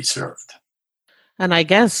justice will be served. And I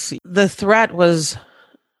guess the threat was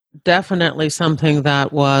definitely something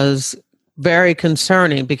that was very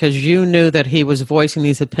concerning, because you knew that he was voicing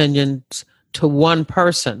these opinions to one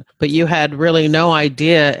person, but you had really no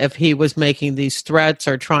idea if he was making these threats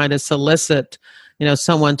or trying to solicit,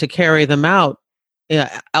 someone to carry them out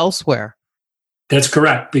elsewhere. That's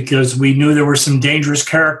correct, because we knew there were some dangerous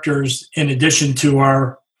characters in addition to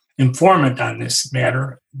our informant on this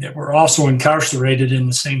matter that were also incarcerated in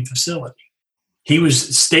the same facility. He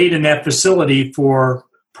stayed in that facility for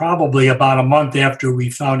probably about a month after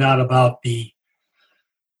we found out about the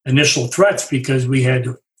initial threats, because we had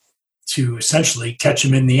to essentially catch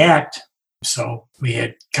him in the act. So we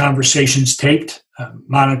had conversations taped,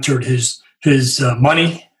 monitored his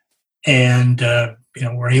money, and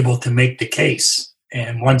were able to make the case.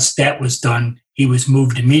 And once that was done, he was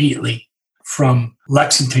moved immediately from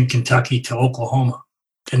Lexington, Kentucky to Oklahoma,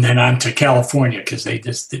 and then on to California because they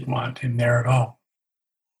just didn't want him there at all.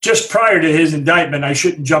 Just prior to his indictment, I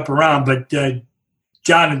shouldn't jump around, but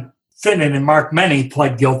John Finnan and Mark Menney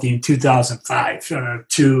pled guilty in 2005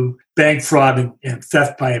 to bank fraud and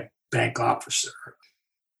theft by a bank officer.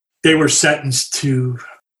 They were sentenced to,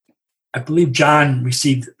 I believe John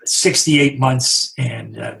received 68 months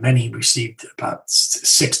and Menney received about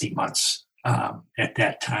 60 months at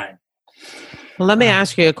that time. Well, let me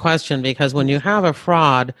ask you a question, because when you have a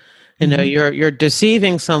fraud, you're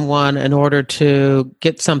deceiving someone in order to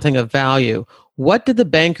get something of value. What did the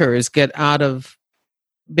bankers get out of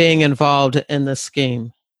being involved in this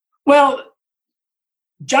scheme? Well,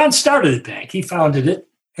 John started the bank. He founded it.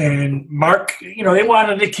 And Mark, they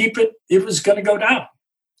wanted to keep it. It was going to go down.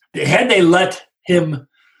 Had they let him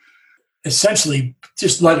essentially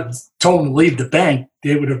told him to leave the bank,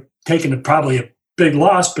 they would have taken probably a big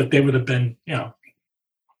loss, but they would have been,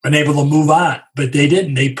 been able to move on. But they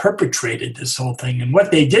didn't. They perpetrated this whole thing. And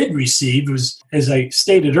what they did receive was, as I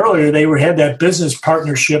stated earlier, they had that business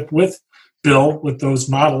partnership with Bill with those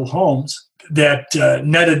model homes that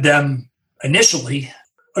netted them initially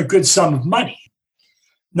a good sum of money.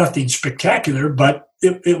 Nothing spectacular, but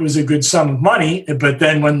it was a good sum of money. But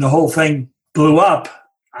then when the whole thing blew up,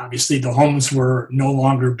 obviously the homes were no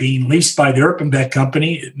longer being leased by the Erpenbeck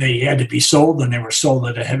company. They had to be sold, and they were sold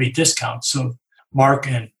at a heavy discount. So Mark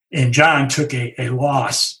and John took a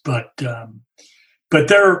loss, but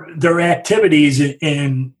their activities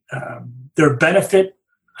in their benefit,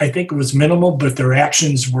 I think, was minimal, but their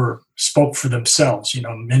actions spoke for themselves.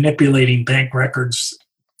 Manipulating bank records,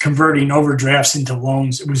 converting overdrafts into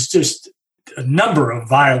loans. It was just a number of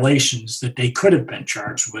violations that they could have been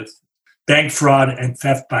charged with: bank fraud and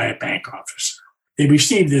theft by a bank officer. They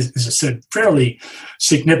received, as I said, fairly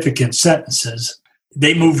significant sentences.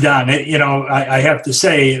 They moved on. I have to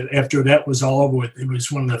say, after that was all over with, it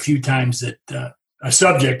was one of the few times that a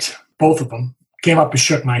subject, both of them, came up and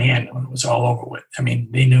shook my hand when it was all over with. I mean,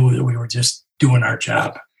 they knew that we were just doing our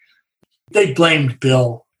job. They blamed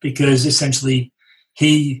Bill because essentially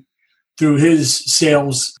he, through his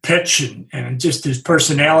sales pitch and just his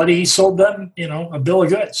personality, he sold them, a bill of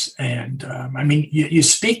goods. And you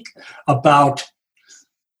speak about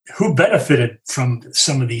who benefited from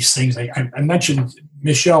some of these things. I mentioned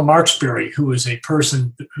Michelle Marksberry, who was a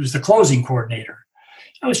person who's the closing coordinator.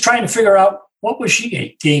 I was trying to figure out what was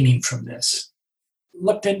she gaining from this.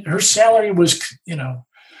 Looked at her salary was,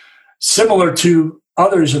 similar to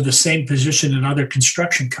others of the same position in other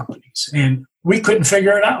construction companies, and we couldn't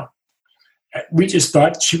figure it out. We just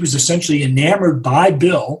thought she was essentially enamored by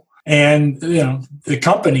Bill and the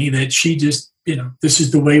company, that she just this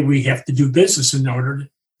is the way we have to do business in order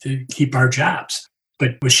to keep our jobs.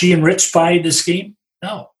 But was she enriched by the scheme?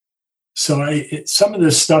 No. So some of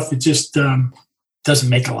this stuff, it just doesn't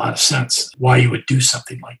make a lot of sense why you would do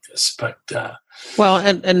something like this. But well,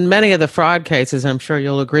 and many of the fraud cases, I'm sure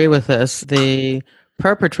you'll agree with this, the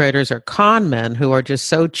perpetrators are con men who are just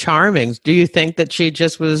so charming. Do you think that she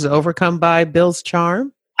just was overcome by Bill's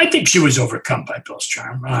charm? I think she was overcome by Bill's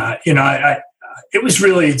charm. It was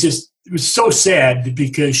really it was so sad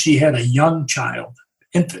because she had a young child,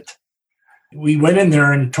 infant. We went in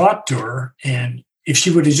there and talked to her, and if she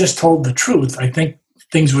would have just told the truth, I think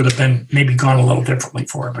things would have been maybe gone a little differently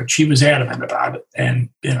for her. But she was adamant about it, and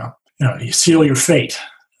you seal your fate.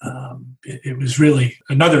 It was really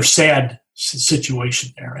another sad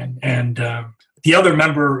situation there. And the other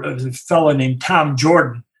member, a fellow named Tom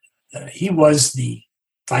Jordan, he was the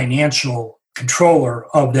financial controller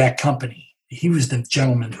of that company. He was the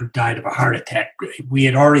gentleman who died of a heart attack. We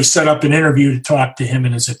had already set up an interview to talk to him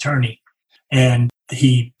and his attorney, and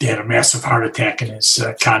he had a massive heart attack in his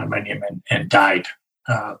condominium and died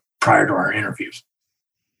prior to our interviews.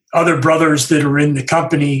 Other brothers that are in the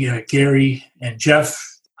company, Gary and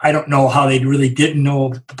Jeff, I don't know how they really didn't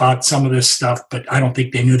know about some of this stuff, but I don't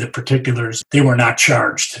think they knew the particulars. They were not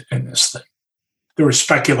charged in this thing. There was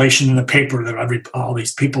speculation in the paper that all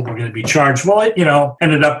these people were going to be charged. Well, it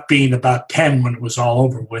ended up being about 10 when it was all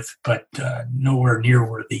over with, but nowhere near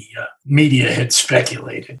where the media had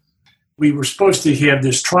speculated. We were supposed to have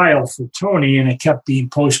this trial for Tony, and it kept being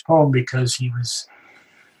postponed because he was,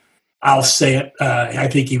 I'll say it, I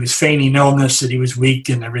think he was feigning illness, that he was weak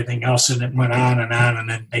and everything else, and it went on, and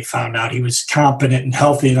then they found out he was competent and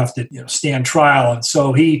healthy enough to stand trial. And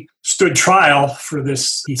so he stood trial for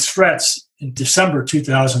these threats in December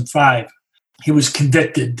 2005. He was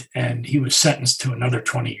convicted, and he was sentenced to another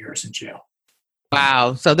 20 years in jail.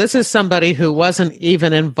 Wow. So this is somebody who wasn't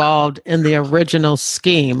even involved in the original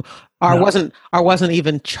scheme or No, wasn't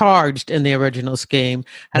even charged in the original scheme,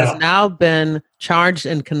 has no. now been charged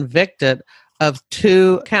and convicted of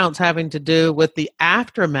 2 counts having to do with the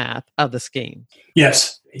aftermath of the scheme.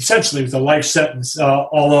 Yes, essentially it was a life sentence,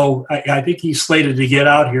 although I think he's slated to get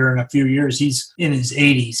out here in a few years. He's in his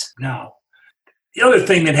 80s now. The other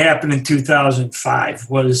thing that happened in 2005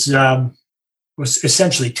 was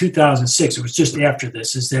essentially 2006. It was just after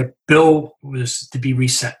this, is that Bill was to be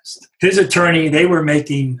resentenced. His attorney, they were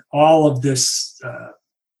making all of this,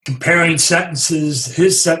 comparing sentences,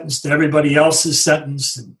 his sentence to everybody else's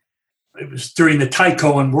sentence. And it was during the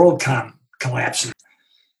Tyco and WorldCom collapse.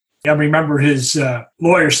 I remember his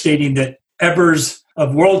lawyer stating that Ebers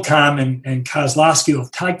of WorldCom and Kozlowski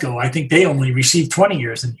of Tyco, I think they only received 20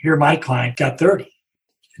 years, and here my client got 30.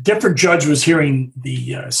 A different judge was hearing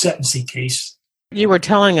the sentencing case. You were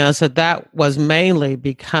telling us that that was mainly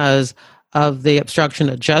because of the obstruction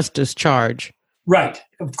of justice charge. Right.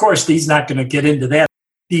 Of course, he's not going to get into that.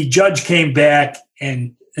 The judge came back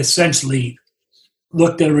and essentially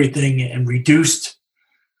looked at everything and reduced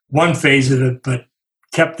one phase of it, but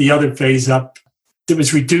kept the other phase up. It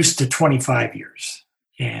was reduced to 25 years.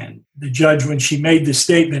 And the judge, when she made the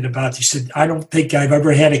statement about it, she said, I don't think I've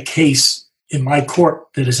ever had a case in my court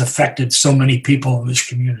that has affected so many people in this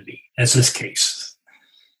community as this case.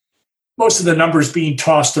 Most of the numbers being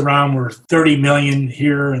tossed around were 30 million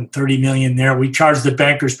here and 30 million there. We charged the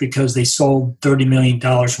bankers because they sold $30 million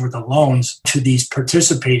worth of loans to these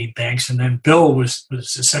participating banks. And then Bill was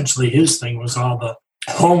essentially, his thing was all the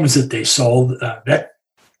homes that they sold. That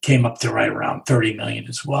came up to right around 30 million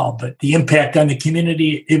as well. But the impact on the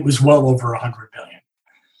community, it was well over 100 million.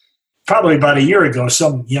 Probably about a year ago,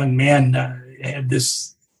 some young man had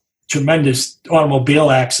this tremendous automobile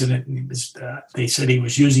accident. And they said he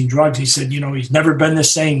was using drugs. He said, he's never been the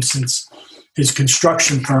same since his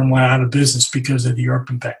construction firm went out of business because of the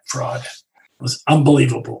Erpenbeck fraud. It was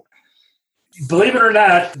unbelievable. Believe it or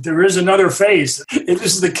not, there is another phase. This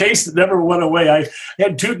is the case that never went away. I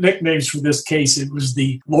had 2 nicknames for this case. It was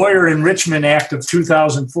the Lawyer Enrichment Act of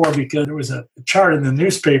 2004 because there was a chart in the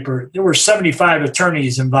newspaper. There were 75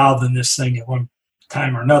 attorneys involved in this thing at one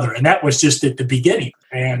time or another, and that was just at the beginning.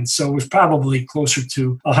 And so it was probably closer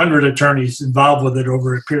to 100 attorneys involved with it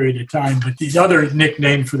over a period of time. But the other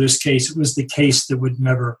nickname for this case, it was the case that would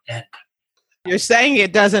never end. You're saying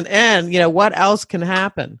it doesn't end. What else can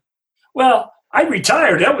happen? Well, I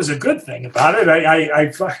retired. That was a good thing about it.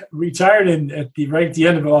 I retired at the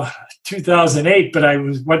end of 2008, but I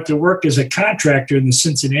went to work as a contractor in the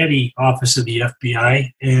Cincinnati office of the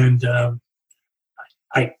FBI, and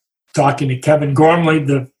I talking to Kevin Gormley,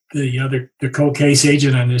 the co-case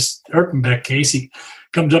agent on this Erpenbeck case. He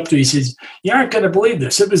comes up to me, he says, "You aren't going to believe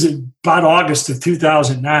this." It was about August of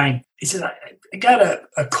 2009. He said, "I got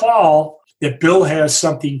a call that Bill has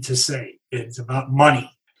something to say. It's about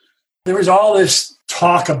money." There was all this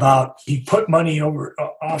talk about he put money over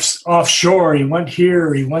offshore. He went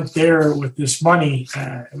here, he went there with this money.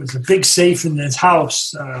 It was a big safe in his house.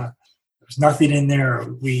 There was nothing in there.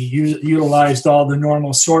 We utilized all the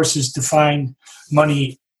normal sources to find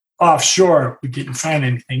money offshore. We didn't find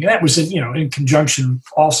anything. And that was in conjunction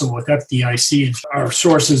also with FDIC and our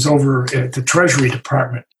sources over at the Treasury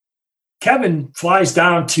Department. Kevin flies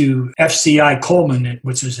down to FCI Coleman,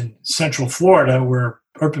 which is in Central Florida, where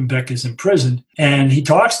Erpenbeck is imprisoned, and he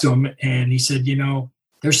talks to him, and he said,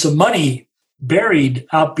 there's some money buried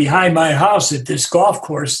out behind my house at this golf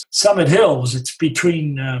course, Summit Hills. It's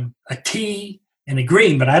between a tee and a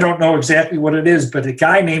green, but I don't know exactly what it is. But a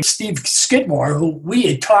guy named Steve Skidmore, who we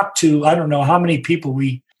had talked to, I don't know how many people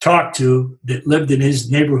we talked to that lived in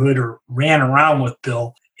his neighborhood or ran around with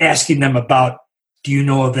Bill, asking them about, do you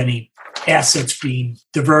know of any assets being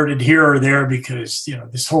diverted here or there, because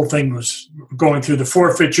this whole thing was going through the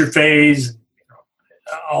forfeiture phase, and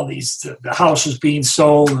all these the house was being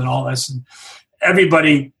sold and all this, and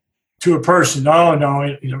everybody to a person, oh no,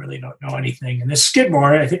 you really don't know anything. And this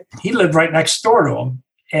Skidmore, I think he lived right next door to him,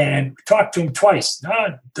 and talked to him twice.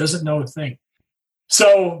 No, doesn't know a thing.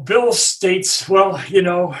 So Bill states, well,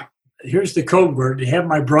 here's the code word, to have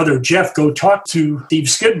my brother Jeff go talk to Steve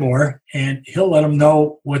Skidmore, and he'll let him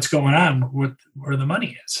know what's going on, where the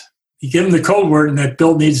money is. You give him the code word and that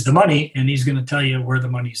Bill needs the money, and he's going to tell you where the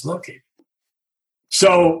money's located.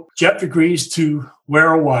 So Jeff agrees to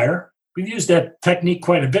wear a wire. We've used that technique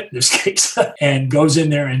quite a bit in this case, and goes in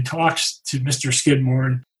there and talks to Mr. Skidmore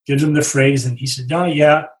and gives him the phrase. And he said, oh,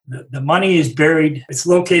 yeah, the money is buried. It's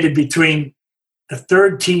located between the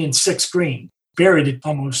 3rd tee and 6th green. Buried it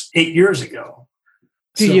almost 8 years ago.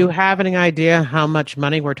 Do you have any idea how much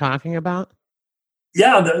money we're talking about?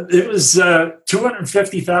 Yeah, it was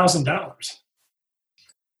 $250,000.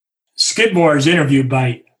 Skidmore is interviewed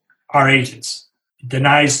by our agents,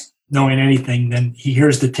 denies knowing anything. Then he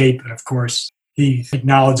hears the tape, and of course, he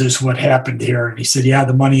acknowledges what happened here. And he said, yeah,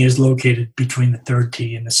 the money is located between the third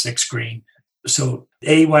tee and the sixth green. So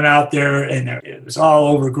they went out there, and it was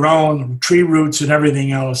all overgrown, tree roots and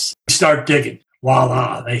everything else. We start digging.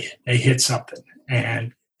 Voila, they hit something.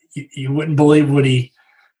 And you wouldn't believe what he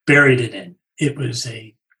buried it in. It was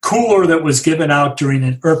a cooler that was given out during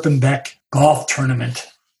an Erpenbeck golf tournament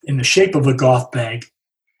in the shape of a golf bag.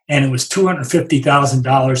 And it was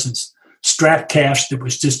 $250,000 in strap cash that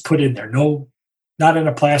was just put in there. No, not in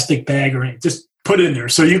a plastic bag or anything, just put in there.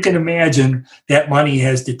 So you can imagine that money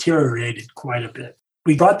has deteriorated quite a bit.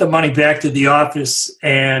 We brought the money back to the office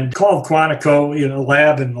and called Quantico,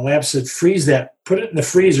 lab, and the lab said, freeze that, put it in the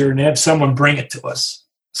freezer and have someone bring it to us.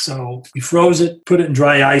 So we froze it, put it in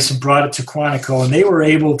dry ice, and brought it to Quantico, and they were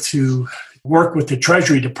able to work with the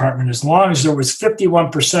Treasury Department as long as there was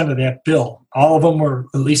 51% of that bill. All of them were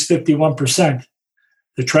at least 51%.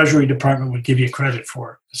 The Treasury Department would give you credit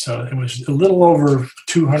for it. So it was a little over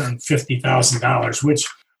 $250,000, which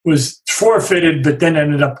was forfeited, but then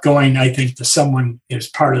ended up going, I think, to someone as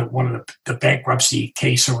part of one of the bankruptcy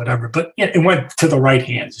case or whatever. But it went to the right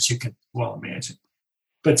hands, as you can well imagine.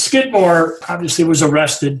 But Skidmore obviously was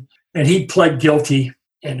arrested, and he pled guilty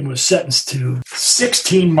and was sentenced to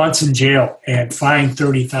 16 months in jail and fined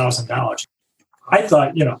 $30,000. I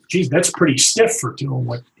thought, geez, that's pretty stiff for doing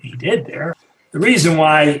what he did there. The reason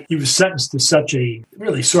why he was sentenced to such a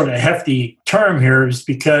really sort of hefty term here is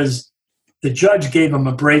because the judge gave him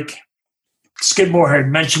a break. Skidmore had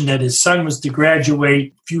mentioned that his son was to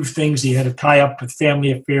graduate, a few things he had to tie up with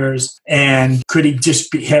family affairs, and could he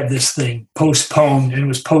just have this thing postponed? And it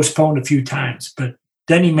was postponed a few times. But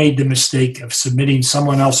then he made the mistake of submitting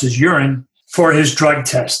someone else's urine for his drug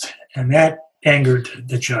test, and that angered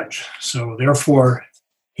the judge. So therefore,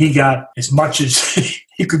 he got as much as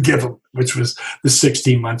he could give him, which was the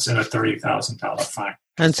 16 months and a $30,000 fine.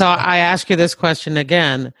 And so I ask you this question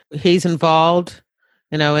again. He's involved,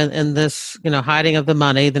 in this, hiding of the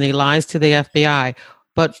money. Then he lies to the FBI.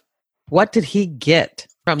 But what did he get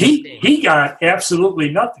from He got absolutely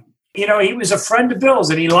nothing. He was a friend of Bill's,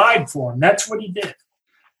 and he lied for him. That's what he did.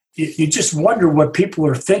 You just wonder what people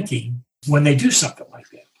are thinking when they do something like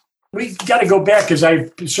that. We got to go back, as I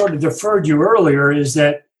sort of deferred you earlier, is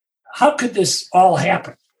that how could this all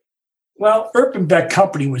happen? Well, Erpenbeck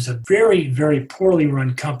Company was a very, very poorly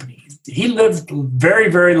run company. He lived very,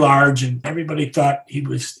 very large, and everybody thought he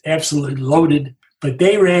was absolutely loaded, but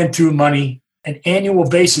they ran through money an annual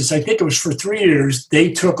basis. I think it was for 3 years.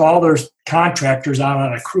 They took all their contractors out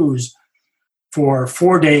on a cruise for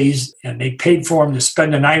 4 days, and they paid for them to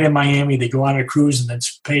spend a night in Miami. They go on a cruise and then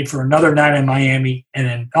paid for another night in Miami, and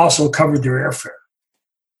then also covered their airfare.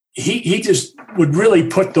 He just would really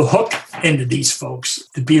put the hook into these folks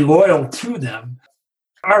to be loyal to them.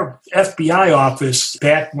 Our FBI office,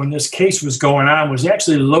 back when this case was going on, was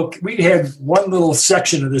actually we had one little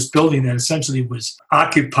section of this building that essentially was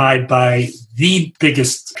occupied by the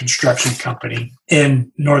biggest construction company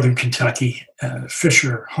in northern Kentucky,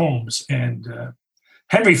 Fisher Homes. And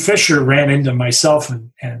Henry Fisher ran into myself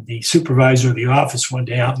and the supervisor of the office one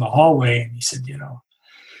day out in the hallway, and he said,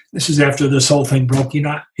 this is after this whole thing broke.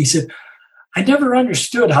 He said, I never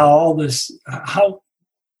understood how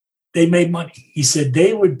they made money. He said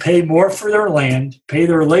they would pay more for their land, pay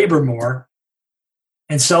their labor more,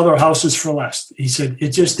 and sell their houses for less. He said it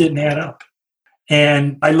just didn't add up.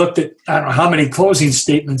 And I looked at, I don't know how many closing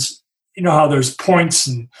statements, how there's points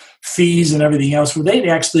and fees and everything else, where they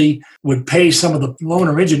actually would pay some of the loan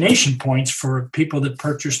origination points for people that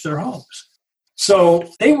purchased their homes. So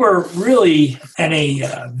they were really at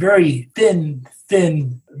a very thin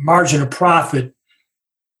margin of profit.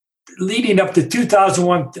 Leading up to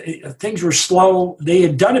 2001, things were slow. They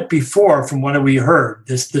had done it before, from what we heard,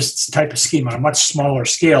 this type of scheme on a much smaller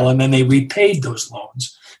scale, and then they repaid those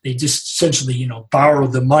loans. They just essentially,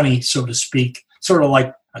 borrowed the money, so to speak, sort of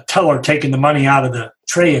like a teller taking the money out of the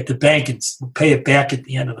tray at the bank and pay it back at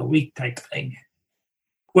the end of the week type thing.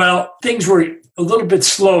 Well, things were a little bit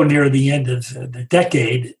slow near the end of the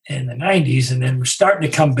decade in the 90s, and then we're starting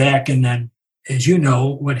to come back. And then, as you know,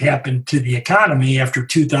 what happened to the economy after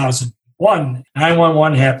 2001,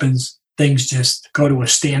 9/11 happens, things just go to a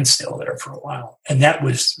standstill there for a while. And that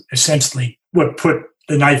was essentially what put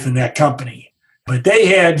the knife in that company. But they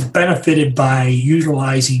had benefited by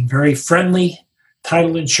utilizing very friendly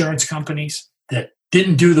title insurance companies that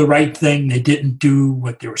didn't do the right thing. They didn't do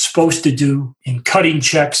what they were supposed to do in cutting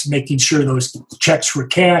checks, making sure those checks were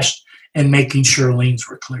cashed, and making sure liens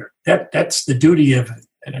were cleared. That's the duty of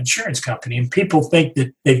an insurance company. And people think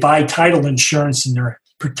that they buy title insurance and they're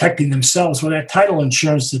protecting themselves. Well, that title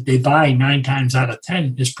insurance that they buy 9 times out of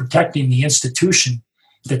 10 is protecting the institution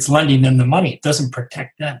that's lending them the money. It doesn't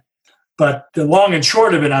protect them. But the long and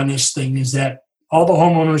short of it on this thing is that all the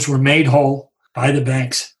homeowners were made whole by the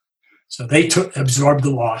banks. So they absorbed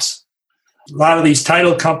the loss. A lot of these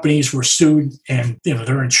title companies were sued, and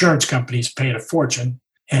their insurance companies paid a fortune.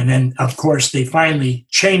 And then, of course, they finally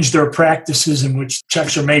changed their practices in which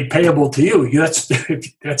checks are made payable to you. That's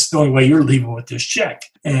the only way you're leaving with this check.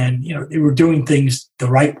 And, they were doing things the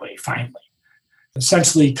right way, finally.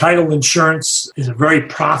 Essentially, title insurance is a very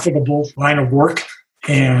profitable line of work.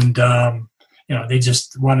 And, they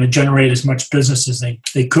just wanted to generate as much business as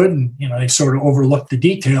they could. And, they sort of overlooked the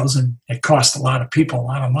details, and it cost a lot of people a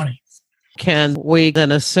lot of money. Can we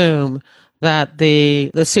then assume that the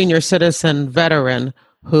senior citizen veteran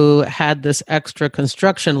who had this extra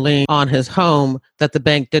construction lien on his home, that the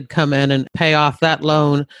bank did come in and pay off that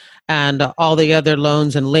loan and all the other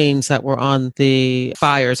loans and liens that were on the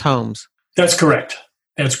buyers' homes? That's correct.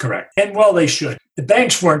 And well, they should. The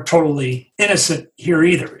banks weren't totally innocent here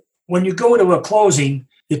either. When you go to a closing,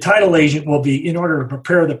 the title agent will be, in order to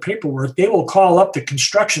prepare the paperwork, they will call up the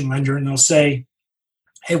construction lender and they'll say,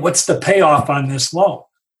 hey, what's the payoff on this loan?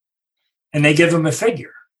 And they give them a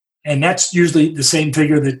figure. And that's usually the same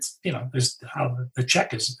figure that, is how the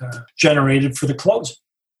check is generated for the closing.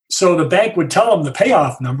 So the bank would tell them the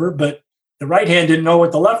payoff number, but the right hand didn't know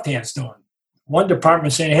what the left hand's doing. One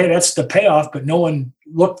department saying, hey, that's the payoff, but no one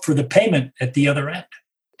looked for the payment at the other end.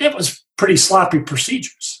 It was pretty sloppy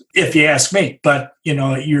procedures, if you ask me. But,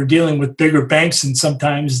 you're dealing with bigger banks, and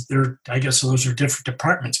sometimes I guess those are different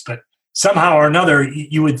departments. But somehow or another,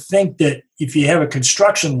 you would think that if you have a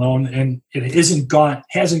construction loan and it hasn't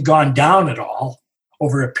gone down at all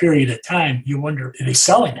over a period of time, you wonder, are they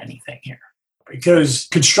selling anything here? Because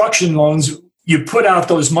construction loans, you put out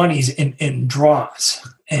those monies in draws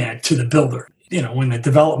and to the builder. When the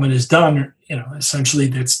development is done, essentially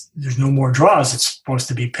there's no more draws. It's supposed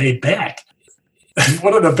to be paid back.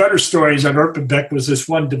 One of the better stories on Erpenbeck was this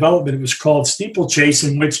one development. It was called Steeplechase,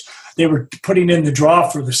 in which they were putting in the draw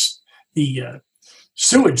for the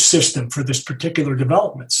sewage system for this particular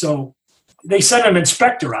development. So they sent an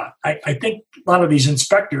inspector out. I think a lot of these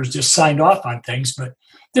inspectors just signed off on things, but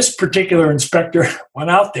this particular inspector went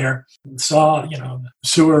out there and saw,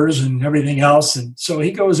 sewers and everything else. And so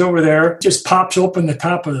he goes over there, just pops open the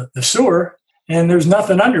top of the sewer, and there's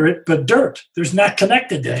nothing under it but dirt. There's not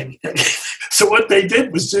connected to anything. So what they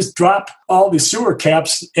did was just drop all the sewer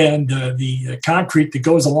caps and the concrete that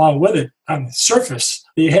goes along with it on the surface.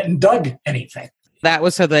 They hadn't dug anything. That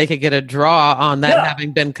was so they could get a draw on that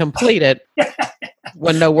having been completed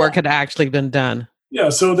when no work had actually been done. Yeah,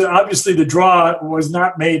 so obviously the draw was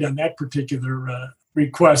not made on that particular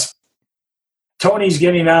request. Tony's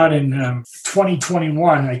getting out in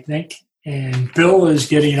 2021, I think, and Bill is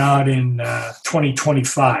getting out in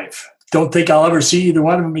 2025. Don't think I'll ever see either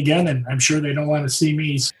one of them again, and I'm sure they don't want to see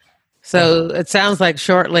me. So it sounds like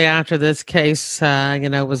shortly after this case,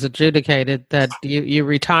 was adjudicated, that you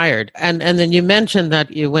retired. And then you mentioned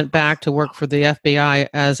that you went back to work for the FBI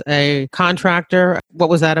as a contractor. What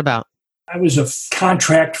was that about? I was a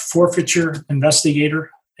contract forfeiture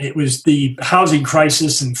investigator. It was the housing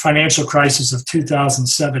crisis and financial crisis of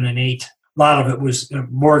 2007 and 8. A lot of it was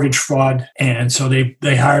mortgage fraud. And so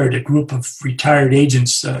they hired a group of retired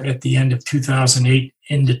agents at the end of 2008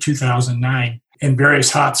 into 2009 in various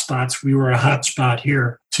hotspots. We were a hotspot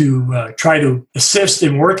here to try to assist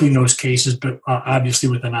in working those cases, but obviously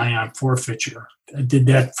with an eye on forfeiture. I did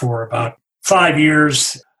that for about 5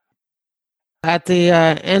 years. At the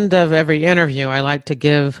end of every interview, I like to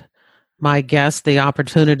give my guests the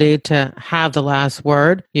opportunity to have the last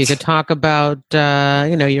word. You could talk about,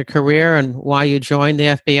 your career and why you joined the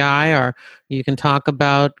FBI, or you can talk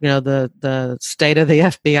about, the state of the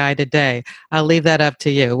FBI today. I'll leave that up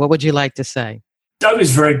to you. What would you like to say? I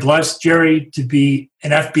was very blessed, Jerry, to be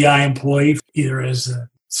an FBI employee, either as a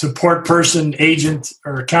support person, agent,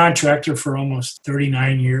 or a contractor for almost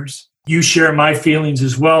 39 years. You share my feelings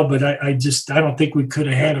as well, but I don't think we could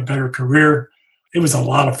have had a better career. It was a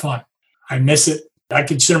lot of fun. I miss it. I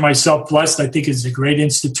consider myself blessed. I think it's a great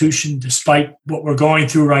institution, despite what we're going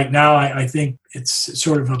through right now. I think it's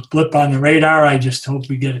sort of a blip on the radar. I just hope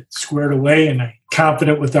we get it squared away, and I'm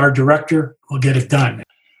confident with our director, we'll get it done.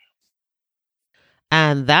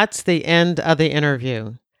 And that's the end of the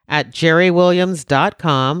interview. At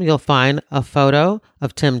jerrywilliams.com, you'll find a photo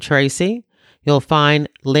of Tim Tracy. You'll find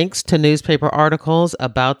links to newspaper articles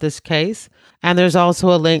about this case, and there's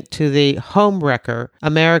also a link to the Homewrecker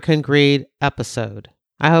American Greed episode.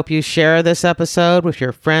 I hope you share this episode with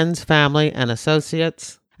your friends, family, and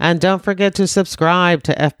associates. And don't forget to subscribe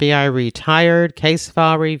to FBI Retired Case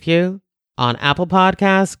File Review on Apple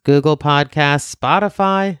Podcasts, Google Podcasts,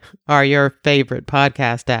 Spotify, or your favorite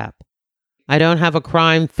podcast app. I don't have a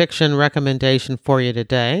crime fiction recommendation for you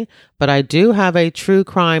today, but I do have a true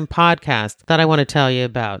crime podcast that I want to tell you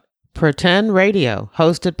about. Pretend Radio,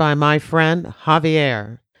 hosted by my friend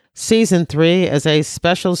Javier. Season 3 is a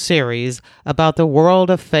special series about the World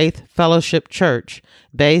of Faith Fellowship Church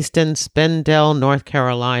based in Spindale, North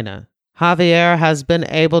Carolina. Javier has been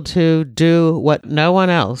able to do what no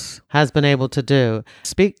one else has been able to do,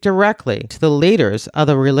 speak directly to the leaders of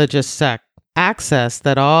the religious sect, access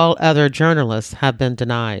that all other journalists have been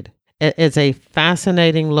denied. It is a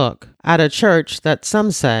fascinating look at a church that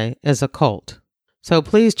some say is a cult. So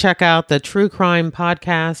please check out the true crime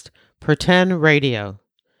podcast, Pretend Radio.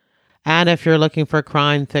 And if you're looking for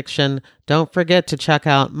crime fiction, don't forget to check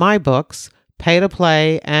out my books, Pay to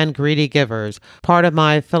Play and Greedy Givers, part of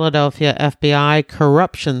my Philadelphia FBI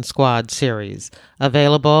Corruption Squad series,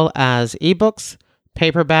 available as ebooks,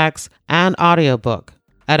 paperbacks, and audiobook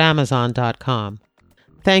at Amazon.com.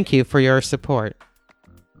 Thank you for your support.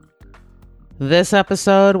 This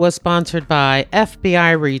episode was sponsored by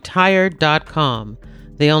FBIRetired.com,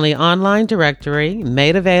 the only online directory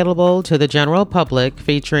made available to the general public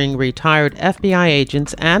featuring retired FBI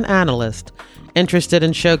agents and analysts interested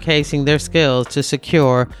in showcasing their skills to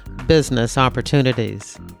secure business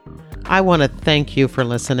opportunities. I want to thank you for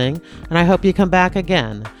listening, and I hope you come back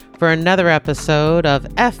again for another episode of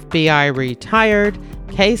FBI Retired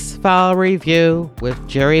Case File Review with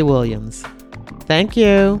Jerry Williams. Thank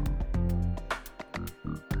you.